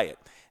keto diet.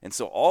 And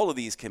so all of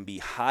these can be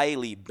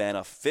highly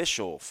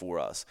beneficial for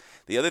us.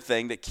 The other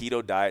thing that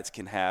keto diets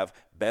can have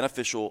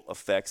beneficial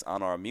effects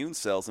on our immune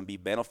cells and be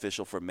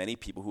beneficial for many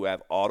people who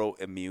have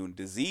autoimmune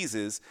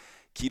diseases.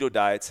 Keto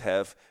diets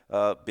have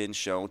been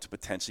shown to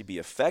potentially be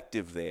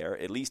effective there,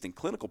 at least in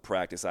clinical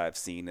practice I've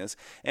seen this.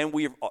 And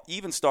we're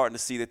even starting to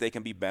see that they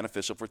can be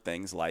beneficial for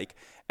things like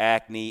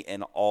acne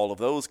and all of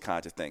those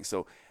kinds of things.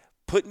 So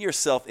putting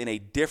yourself in a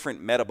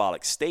different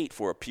metabolic state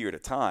for a period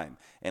of time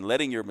and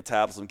letting your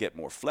metabolism get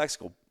more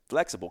flexible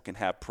can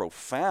have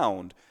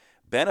profound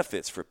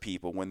benefits for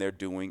people when they're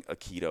doing a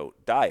keto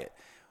diet.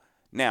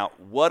 Now,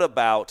 what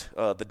about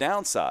the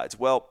downsides?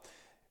 Well,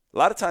 a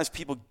lot of times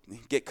people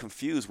get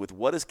confused with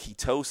what is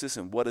ketosis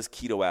and what is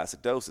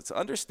ketoacidosis.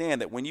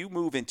 Understand that when you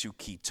move into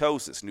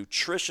ketosis,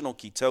 nutritional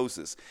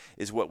ketosis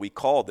is what we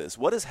call this.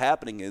 What is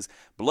happening is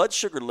blood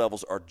sugar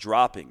levels are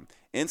dropping,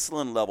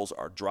 insulin levels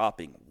are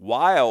dropping,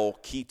 while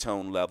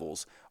ketone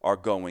levels are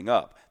going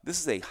up. This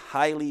is a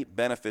highly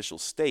beneficial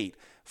state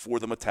for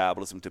the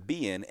metabolism to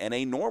be in and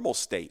a normal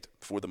state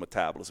for the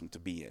metabolism to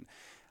be in.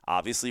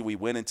 Obviously, we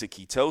went into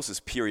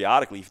ketosis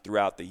periodically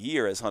throughout the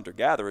year as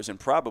hunter-gatherers, and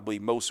probably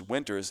most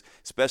winters,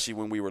 especially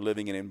when we were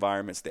living in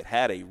environments that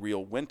had a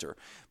real winter.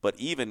 But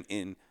even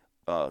in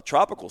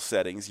tropical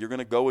settings, you're going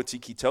to go into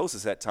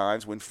ketosis at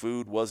times when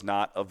food was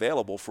not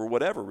available for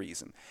whatever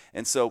reason.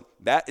 And so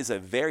that is a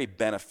very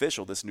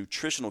beneficial, this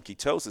nutritional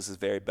ketosis is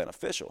very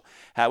beneficial.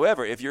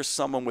 However, if you're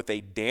someone with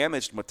a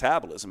damaged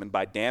metabolism, and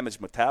by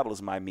damaged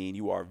metabolism I mean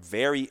you are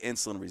very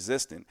insulin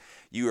resistant,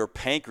 your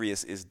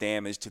pancreas is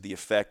damaged to the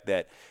effect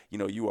that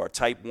you are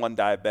type 1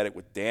 diabetic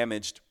with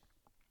damaged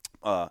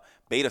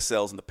beta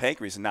cells in the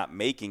pancreas and not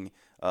making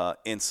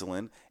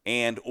insulin,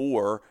 and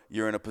or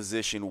you're in a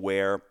position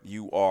where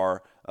you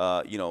are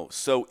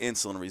so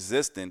insulin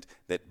resistant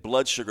that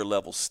blood sugar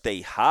levels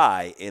stay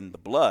high in the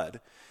blood,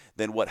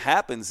 then what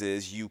happens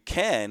is you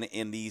can,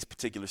 in these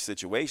particular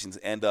situations,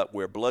 end up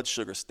where blood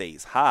sugar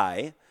stays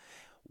high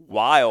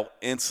while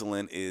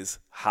insulin is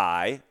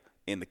high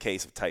in the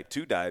case of type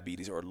 2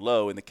 diabetes or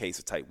low in the case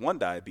of type 1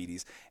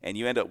 diabetes, and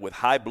you end up with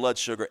high blood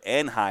sugar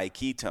and high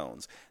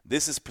ketones.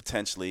 This is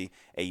potentially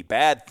a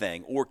bad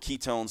thing, or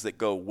ketones that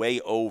go way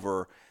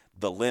over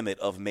the limit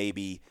of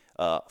maybe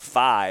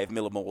 5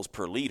 millimoles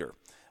per liter.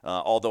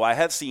 Although I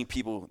have seen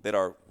people that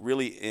are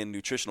really in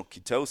nutritional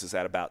ketosis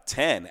at about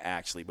 10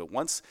 actually, but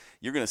once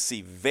you're going to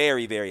see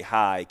very, very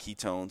high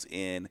ketones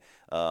in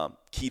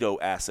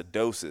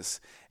ketoacidosis.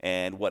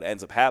 And what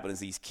ends up happening is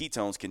these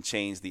ketones can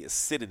change the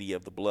acidity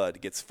of the blood.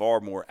 It gets far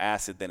more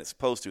acid than it's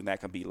supposed to, and that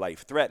can be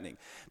life-threatening.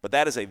 But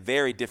that is a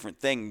very different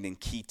thing than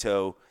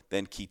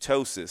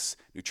ketosis,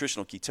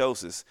 nutritional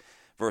ketosis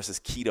versus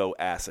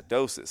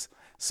ketoacidosis.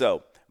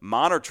 So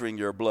monitoring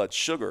your blood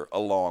sugar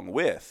along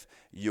with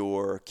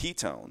your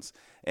ketones,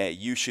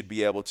 you should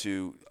be able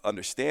to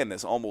understand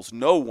this. Almost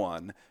no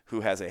one who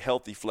has a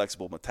healthy,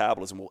 flexible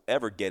metabolism will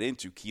ever get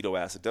into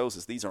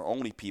ketoacidosis. These are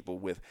only people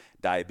with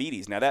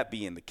diabetes. Now, that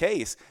being the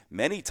case,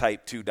 many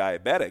type 2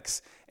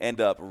 diabetics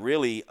end up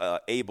really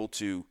able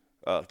to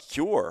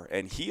cure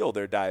and heal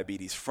their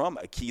diabetes from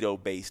a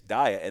keto-based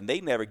diet, and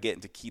they never get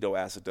into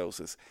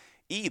ketoacidosis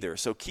either.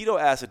 So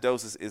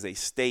ketoacidosis is a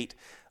state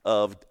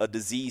of a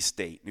disease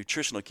state.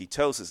 Nutritional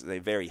ketosis is a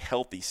very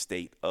healthy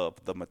state of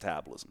the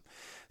metabolism.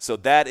 So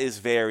that is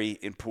very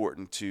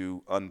important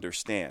to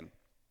understand.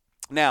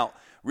 Now,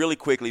 really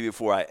quickly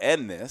before I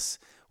end this,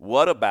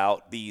 what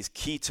about these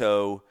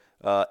keto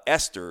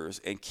esters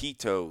and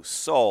keto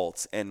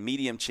salts and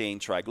medium chain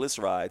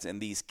triglycerides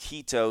and these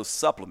keto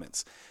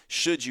supplements?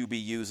 Should you be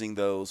using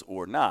those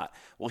or not?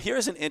 Well,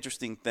 here's an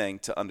interesting thing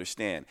to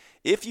understand.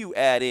 If you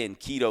add in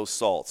keto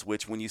salts,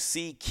 which when you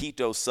see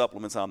keto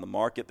supplements on the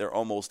market, they're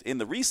almost, in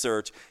the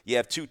research, you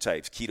have two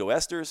types, keto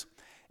esters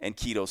and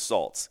keto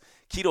salts.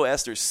 Keto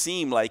esters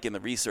seem like in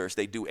the research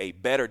they do a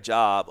better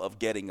job of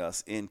getting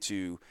us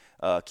into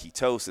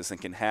ketosis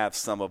and can have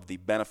some of the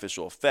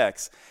beneficial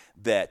effects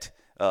that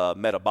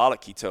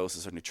metabolic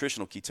ketosis or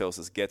nutritional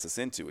ketosis gets us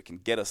into. It can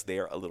get us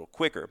there a little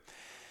quicker.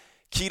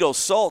 Keto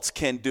salts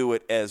can do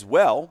it as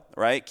well,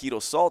 right?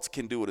 Keto salts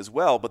can do it as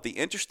well, but the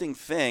interesting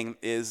thing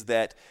is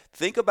that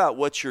think about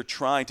what you're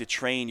trying to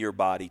train your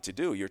body to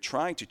do. You're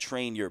trying to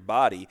train your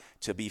body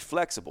to be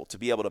flexible, to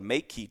be able to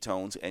make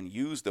ketones and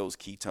use those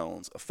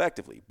ketones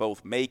effectively,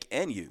 both make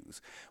and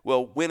use.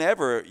 Well,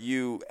 whenever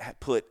you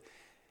put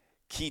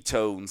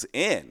ketones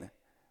in,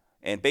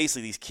 and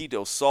basically these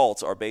keto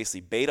salts are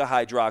basically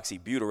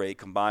beta-hydroxybutyrate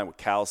combined with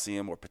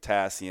calcium or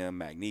potassium,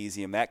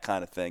 magnesium, that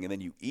kind of thing. And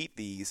then you eat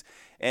these,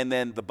 and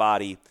then the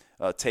body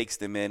takes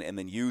them in and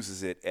then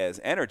uses it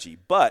as energy.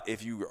 But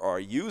if you are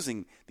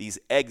using these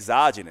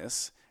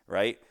exogenous,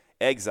 right?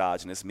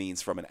 Exogenous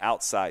means from an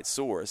outside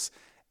source.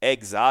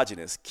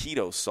 Exogenous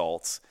keto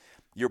salts,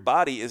 your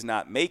body is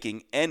not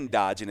making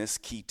endogenous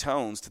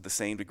ketones to the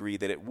same degree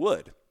that it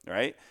would,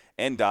 right?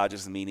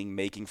 Endogenous meaning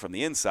making from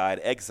the inside,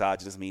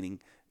 exogenous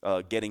meaning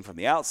getting from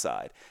the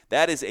outside.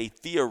 That is a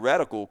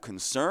theoretical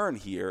concern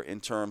here in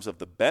terms of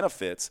the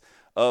benefits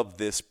of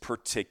this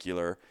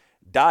particular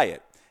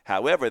diet.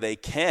 However, they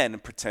can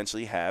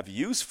potentially have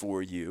use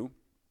for you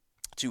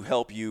to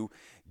help you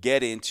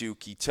get into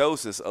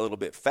ketosis a little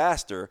bit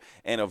faster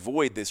and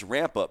avoid this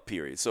ramp up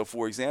period. So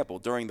for example,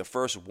 during the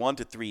first 1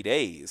 to 3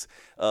 days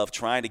of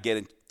trying to get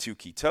into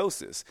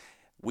ketosis,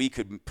 we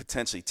could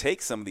potentially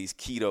take some of these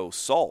keto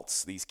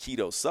salts, these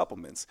keto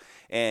supplements,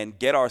 and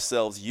get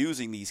ourselves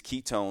using these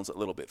ketones a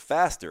little bit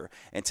faster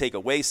and take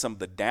away some of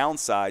the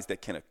downsides that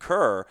can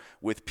occur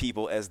with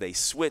people as they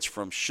switch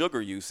from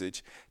sugar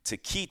usage to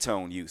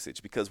ketone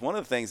usage. Because one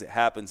of the things that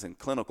happens in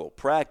clinical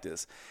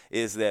practice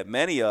is that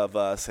many of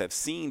us have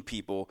seen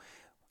people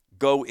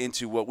go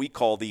into what we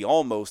call the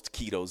almost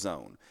keto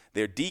zone.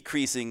 They're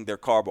decreasing their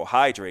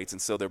carbohydrates,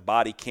 and so their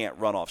body can't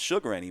run off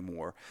sugar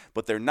anymore,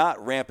 but they're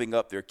not ramping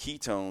up their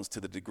ketones to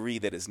the degree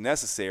that is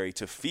necessary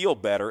to feel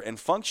better and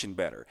function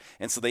better.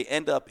 And so they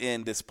end up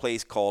in this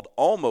place called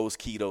almost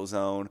keto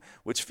zone,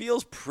 which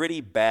feels pretty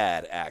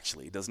bad,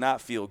 actually. It does not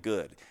feel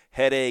good.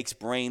 Headaches,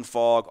 brain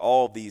fog,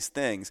 all of these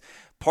things.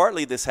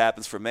 Partly this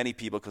happens for many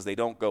people because they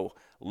don't go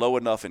low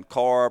enough in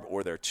carb,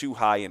 or they're too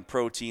high in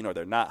protein, or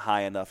they're not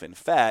high enough in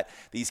fat.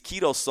 These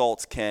keto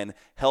salts can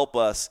help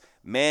us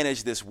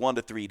manage this 1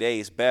 to 3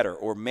 days better,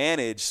 or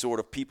manage sort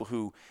of people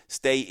who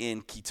stay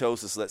in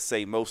ketosis, let's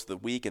say, most of the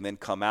week and then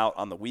come out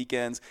on the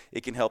weekends.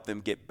 It can help them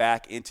get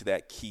back into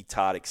that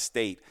ketotic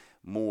state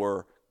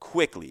more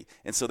quickly.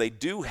 And so they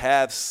do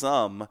have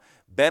some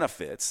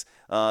benefits.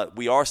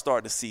 We are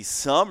starting to see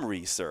some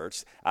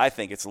research. I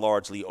think it's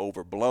largely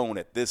overblown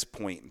at this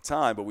point in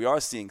time, but we are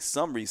seeing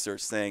some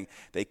research saying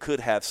they could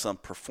have some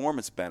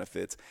performance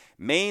benefits,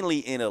 mainly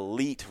in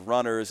elite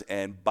runners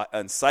and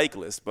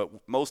cyclists, but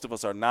most of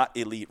us are not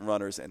elite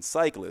runners and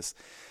cyclists.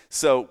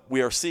 So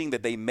we are seeing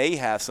that they may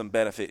have some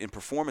benefit in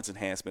performance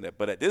enhancement,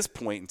 but at this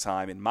point in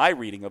time, in my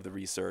reading of the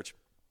research,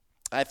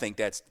 I think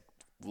that's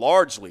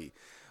largely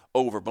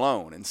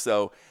overblown. And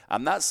so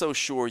I'm not so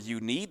sure you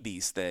need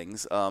these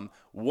things.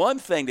 One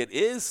thing that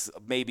is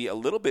maybe a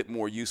little bit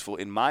more useful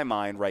in my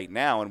mind right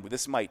now, and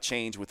this might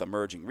change with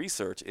emerging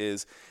research,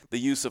 is the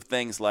use of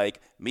things like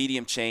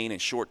medium chain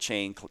and short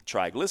chain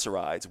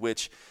triglycerides,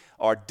 which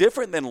are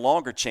different than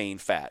longer chain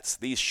fats.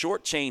 These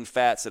short chain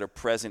fats that are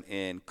present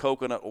in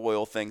coconut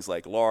oil, things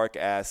like lauric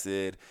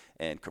acid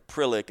and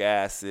caprylic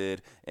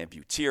acid and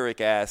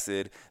butyric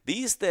acid,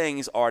 these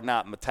things are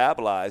not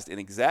metabolized in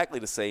exactly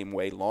the same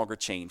way longer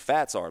chain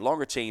fats are.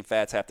 Longer chain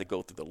fats have to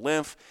go through the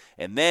lymph,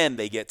 and then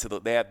they get to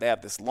they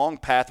have this long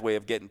pathway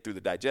of getting through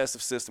the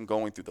digestive system,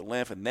 going through the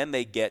lymph, and then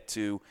they get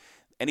to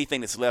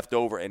anything that's left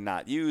over and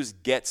not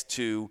used gets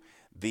to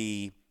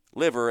the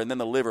liver, and then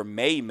the liver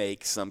may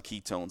make some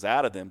ketones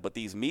out of them. But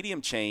these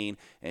medium chain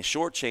and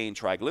short chain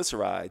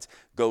triglycerides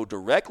go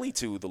directly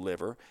to the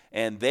liver,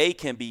 and they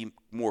can be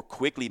more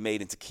quickly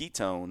made into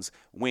ketones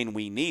when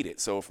we need it.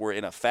 So if we're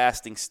in a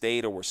fasting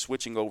state or we're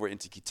switching over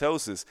into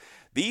ketosis,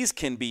 these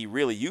can be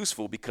really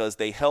useful because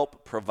they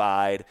help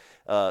provide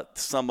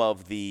some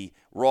of the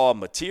raw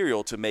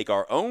material to make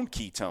our own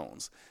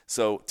ketones.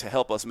 So to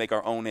help us make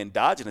our own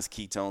endogenous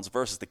ketones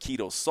versus the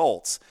keto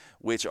salts,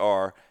 which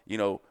are,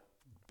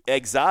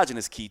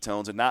 exogenous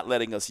ketones and not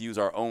letting us use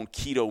our own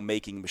keto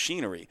making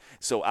machinery.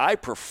 So I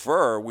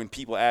prefer, when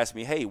people ask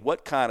me, hey,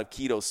 what kind of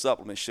keto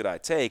supplement should I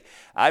take?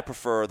 I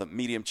prefer the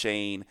medium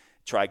chain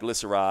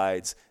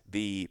triglycerides,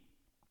 the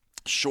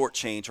short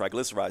chain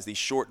triglycerides, these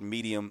short and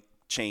medium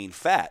chain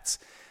fats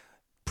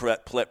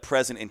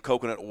present in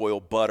coconut oil,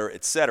 butter,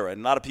 etc.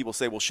 And a lot of people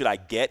say, well, should I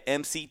get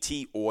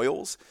MCT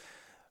oils?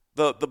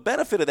 The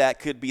benefit of that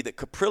could be that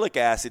caprylic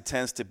acid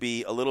tends to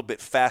be a little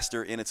bit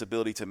faster in its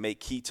ability to make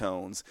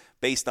ketones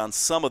based on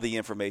some of the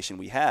information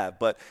we have.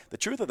 But the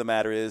truth of the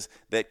matter is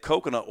that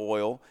coconut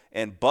oil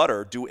and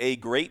butter do a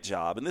great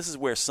job. And this is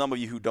where some of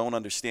you who don't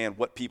understand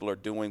what people are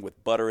doing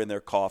with butter in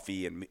their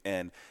coffee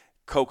and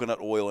coconut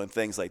oil and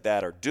things like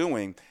that are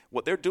doing,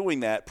 what they're doing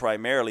that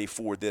primarily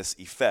for this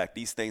effect.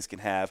 These things can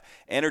have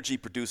energy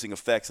producing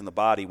effects in the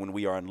body when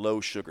we are in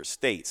low sugar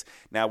states.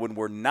 Now, when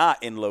we're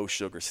not in low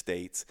sugar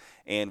states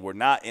and we're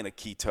not in a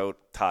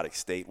ketotic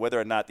state, whether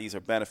or not these are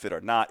benefit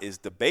or not is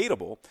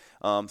debatable.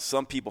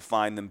 Some people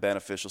find them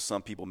beneficial,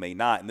 some people may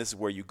not, and this is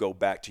where you go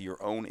back to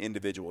your own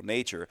individual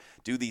nature.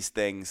 Do these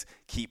things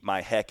keep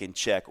my heck in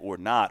check or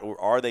not, or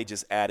are they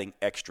just adding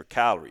extra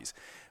calories?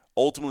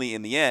 Ultimately,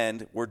 in the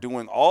end, we're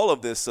doing all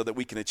of this so that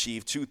we can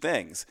achieve two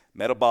things: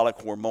 metabolic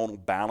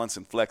hormonal balance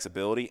and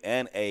flexibility,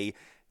 and a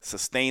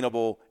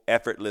sustainable,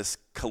 effortless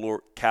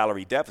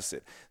calorie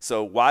deficit.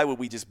 So why would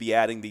we just be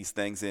adding these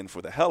things in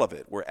for the hell of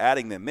it? We're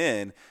adding them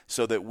in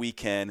so that we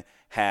can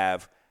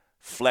have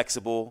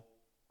flexible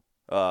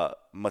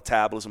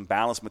metabolism,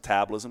 balanced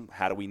metabolism.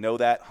 How do we know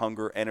that?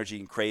 Hunger, energy,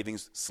 and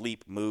cravings,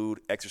 sleep,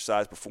 mood,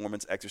 exercise,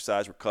 performance,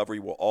 exercise, recovery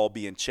will all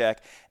be in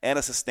check, and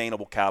a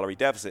sustainable calorie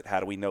deficit. How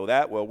do we know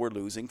that? Well, we're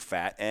losing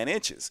fat and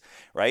inches,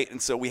 right? And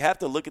so we have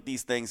to look at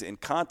these things in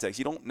context.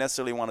 You don't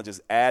necessarily want to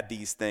just add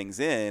these things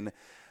in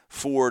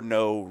for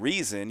no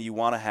reason. You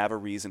want to have a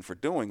reason for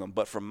doing them.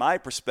 But from my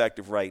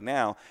perspective right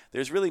now,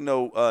 there's really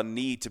no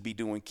need to be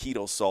doing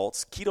keto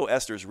salts. Keto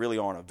esters really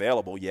aren't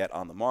available yet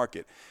on the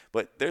market.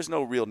 But there's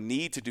no real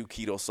need to do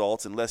keto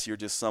salts unless you're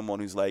just someone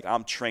who's like,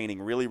 I'm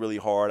training really, really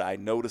hard. I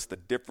notice the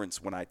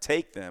difference when I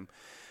take them.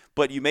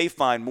 But you may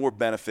find more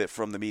benefit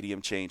from the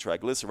medium chain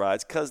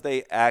triglycerides because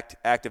they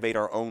activate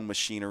our own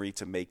machinery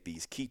to make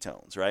these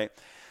ketones, right?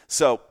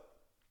 So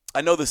I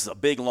know this is a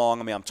big,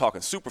 long, I'm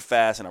talking super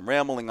fast and I'm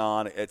rambling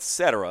on,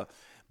 etc.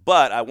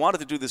 But I wanted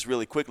to do this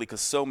really quickly because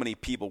so many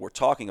people were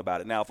talking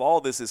about it. Now, if all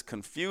this is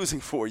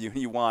confusing for you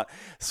and you want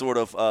sort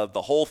of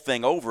the whole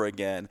thing over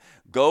again,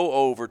 go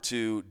over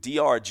to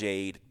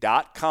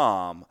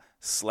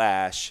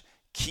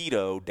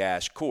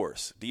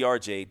drjade.com/keto-course,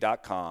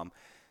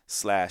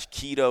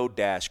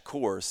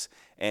 drjade.com/keto-course,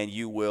 and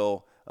you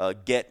will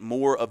get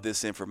more of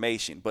this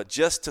information. But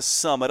just to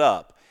sum it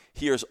up,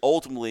 here's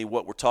ultimately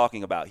what we're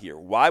talking about here.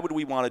 Why would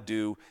we want to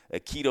do a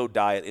keto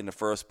diet in the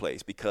first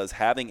place? Because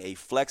having a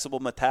flexible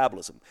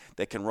metabolism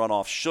that can run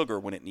off sugar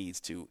when it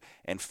needs to,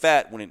 and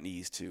fat when it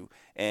needs to,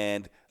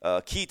 and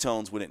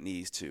ketones when it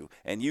needs to,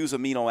 and use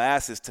amino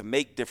acids to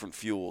make different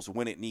fuels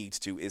when it needs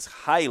to is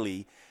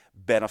highly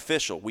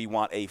beneficial. We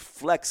want a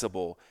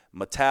flexible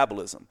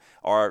metabolism.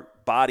 Our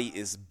body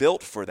is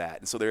built for that.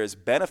 And so there is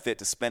benefit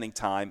to spending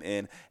time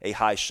in a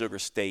high sugar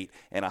state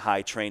and a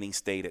high training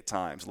state at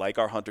times, like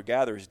our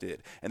hunter-gatherers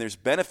did. And there's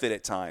benefit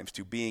at times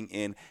to being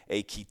in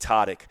a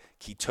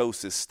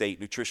ketosis state,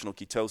 nutritional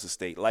ketosis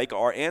state, like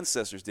our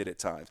ancestors did at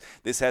times.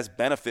 This has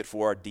benefit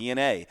for our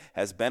DNA,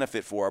 has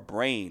benefit for our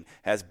brain,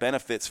 has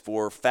benefits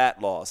for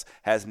fat loss,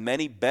 has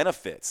many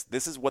benefits.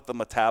 This is what the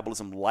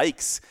metabolism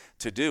likes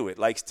to do. It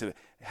likes to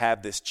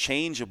have this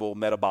changeable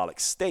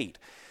metabolic state.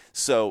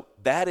 So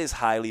that is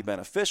highly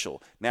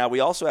beneficial. Now, we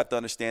also have to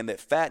understand that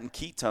fat and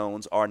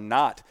ketones are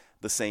not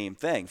the same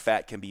thing.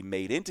 Fat can be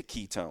made into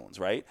ketones,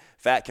 right?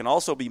 Fat can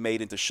also be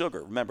made into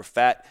sugar. Remember,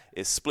 fat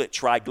is split.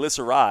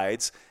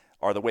 Triglycerides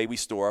are the way we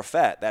store our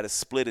fat. That is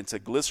split into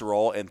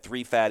glycerol and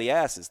 3 fatty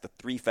acids. The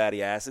 3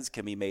 fatty acids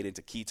can be made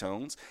into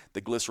ketones. The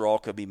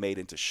glycerol can be made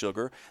into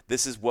sugar.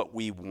 This is what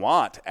we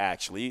want,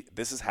 actually.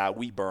 This is how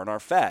we burn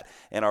our fat.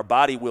 And our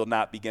body will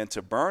not begin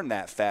to burn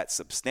that fat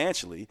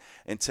substantially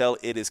until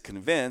it is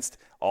convinced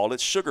all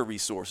its sugar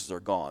resources are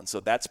gone.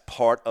 So that's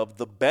part of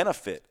the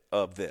benefit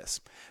of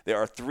this. There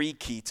are 3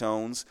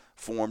 ketones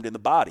formed in the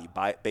body: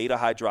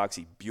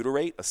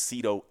 beta-hydroxybutyrate,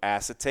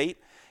 acetoacetate,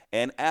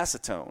 and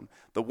acetone.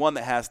 The one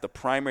that has the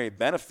primary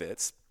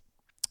benefits,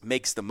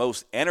 makes the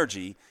most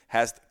energy,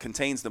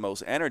 contains the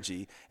most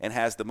energy, and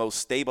has the most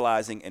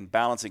stabilizing and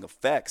balancing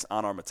effects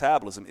on our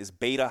metabolism is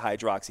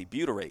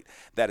beta-hydroxybutyrate.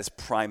 That is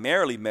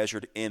primarily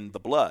measured in the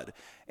blood.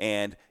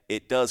 And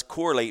it does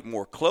correlate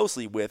more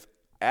closely with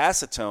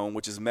acetone,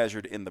 which is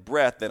measured in the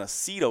breath, than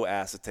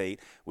acetoacetate,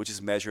 which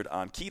is measured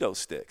on keto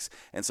sticks.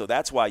 And so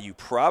that's why you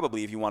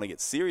probably, if you want to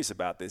get serious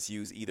about this,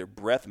 use either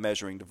breath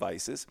measuring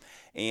devices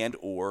and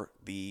or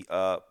the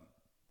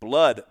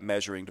blood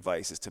measuring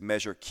devices to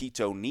measure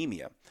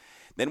ketonemia.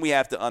 Then we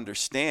have to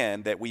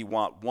understand that we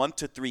want 1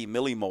 to 3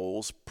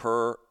 millimoles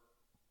per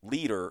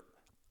liter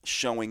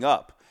showing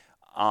up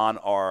on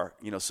our,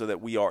 so that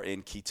we are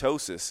in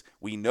ketosis.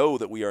 We know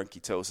that we are in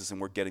ketosis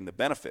and we're getting the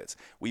benefits.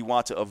 We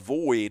want to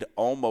avoid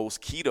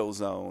almost keto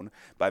zone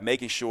by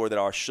making sure that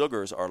our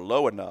sugars are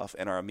low enough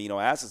and our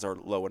amino acids are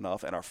low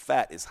enough and our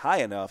fat is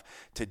high enough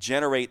to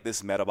generate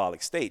this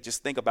metabolic state.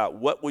 Just think about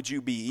what would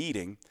you be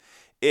eating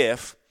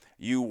if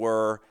you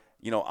were,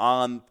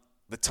 on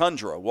the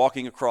tundra,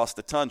 walking across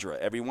the tundra.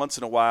 Every once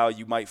in a while,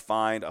 you might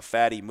find a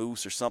fatty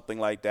moose or something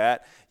like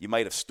that. You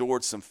might have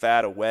stored some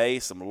fat away,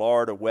 some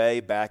lard away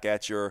back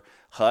at your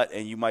hut,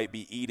 and you might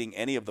be eating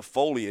any of the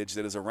foliage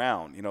that is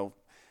around,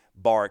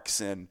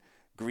 barks and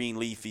green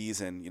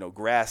leafies and,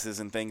 grasses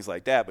and things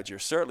like that. But you're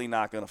certainly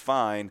not going to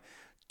find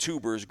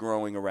tubers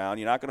growing around.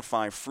 You're not going to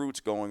find fruits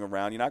going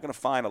around. You're not going to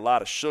find a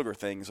lot of sugar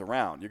things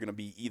around. You're going to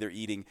be either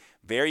eating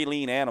very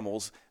lean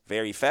animals,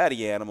 very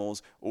fatty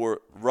animals,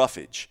 or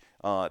roughage.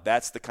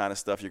 That's the kind of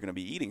stuff you're going to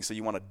be eating. So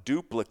you want to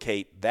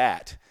duplicate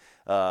that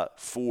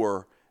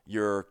for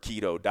your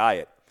keto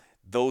diet.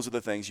 Those are the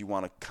things you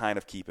want to kind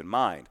of keep in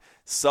mind.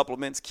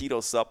 Supplements,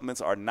 keto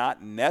supplements are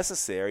not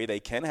necessary.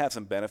 They can have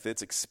some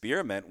benefits.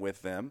 Experiment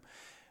with them.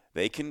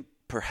 They can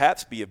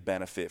perhaps be of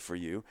benefit for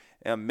you.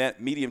 And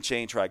medium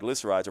chain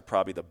triglycerides are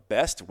probably the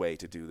best way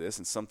to do this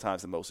and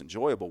sometimes the most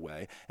enjoyable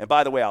way. And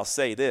by the way, I'll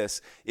say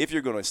this, if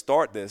you're going to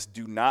start this,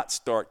 do not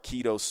start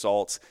keto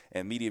salts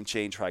and medium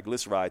chain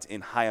triglycerides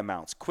in high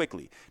amounts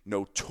quickly.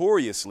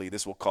 Notoriously,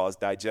 this will cause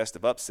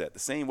digestive upset. The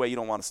same way you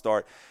don't want to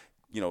start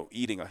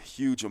eating a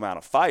huge amount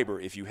of fiber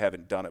if you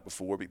haven't done it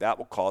before, but that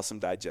will cause some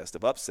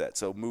digestive upset.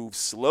 So move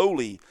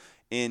slowly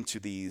into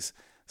these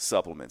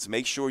supplements.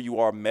 Make sure you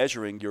are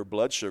measuring your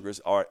blood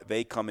sugars.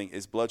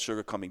 Is blood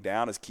sugar coming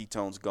down? Is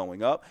ketones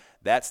going up?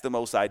 That's the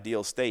most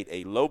ideal state.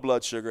 A low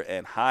blood sugar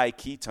and high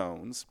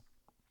ketones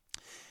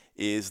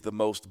is the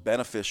most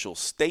beneficial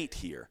state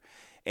here.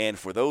 And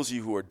for those of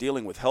you who are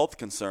dealing with health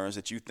concerns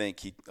that you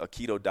think a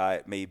keto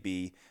diet may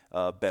be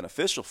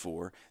beneficial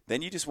for,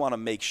 then you just want to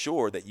make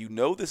sure that you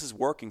know this is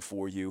working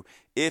for you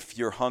if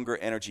your hunger,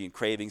 energy, and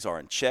cravings are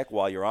in check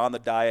while you're on the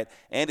diet,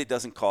 and it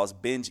doesn't cause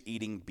binge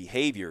eating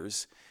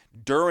behaviors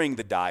during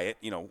the diet,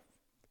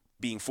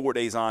 being 4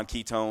 days on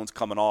ketones,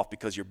 coming off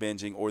because you're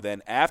binging, or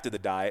then after the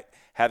diet,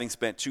 having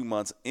spent 2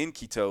 months in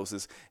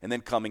ketosis and then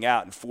coming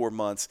out in 4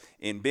 months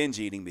in binge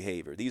eating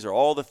behavior. These are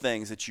all the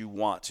things that you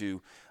want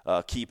to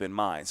keep in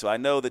mind. So I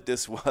know that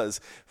this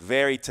was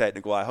very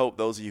technical. I hope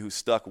those of you who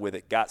stuck with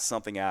it got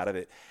something out of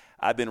it.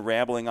 I've been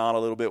rambling on a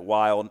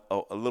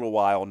little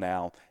while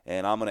now,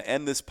 and I'm going to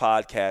end this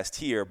podcast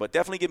here, but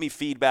definitely give me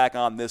feedback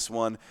on this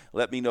one.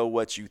 Let me know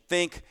what you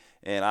think,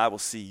 and I will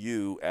see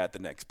you at the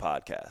next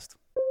podcast.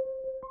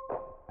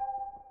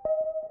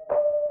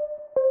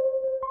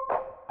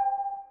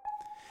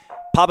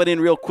 Pop it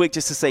in real quick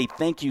just to say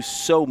thank you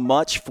so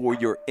much for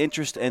your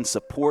interest and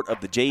support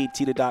of the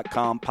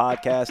JTita.com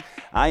podcast.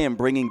 I am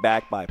bringing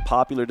back by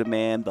popular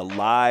demand the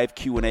live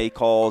Q&A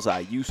calls I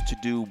used to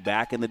do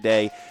back in the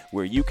day,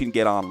 where you can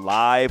get on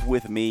live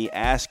with me,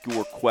 ask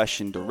your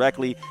question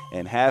directly,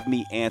 and have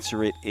me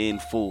answer it in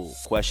full.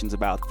 Questions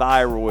about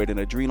thyroid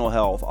and adrenal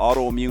health,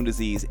 autoimmune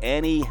disease,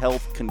 any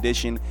health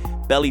condition,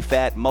 belly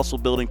fat, muscle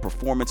building,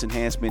 performance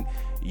enhancement,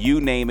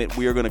 you name it,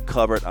 we are going to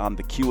cover it on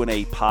the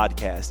Q&A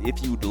podcast.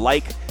 If you'd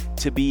like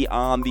to be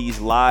on these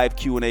live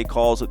Q&A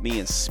calls with me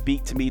and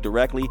speak to me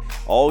directly,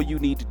 all you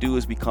need to do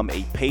is become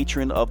a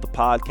patron of the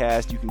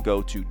podcast. You can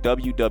go to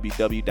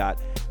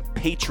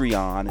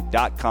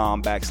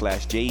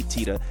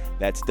www.patreon.com/JTita.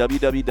 That's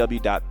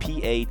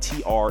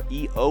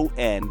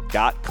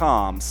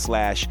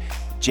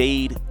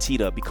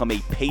www.patreon.com/JTita. Become a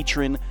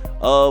patron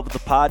of the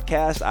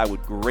podcast. I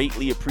would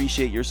greatly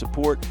appreciate your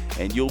support,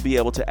 and you'll be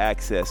able to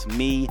access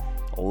me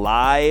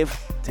live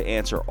to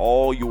answer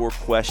all your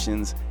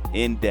questions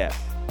in depth.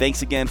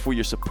 Thanks again for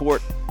your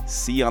support.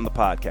 See you on the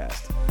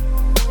podcast.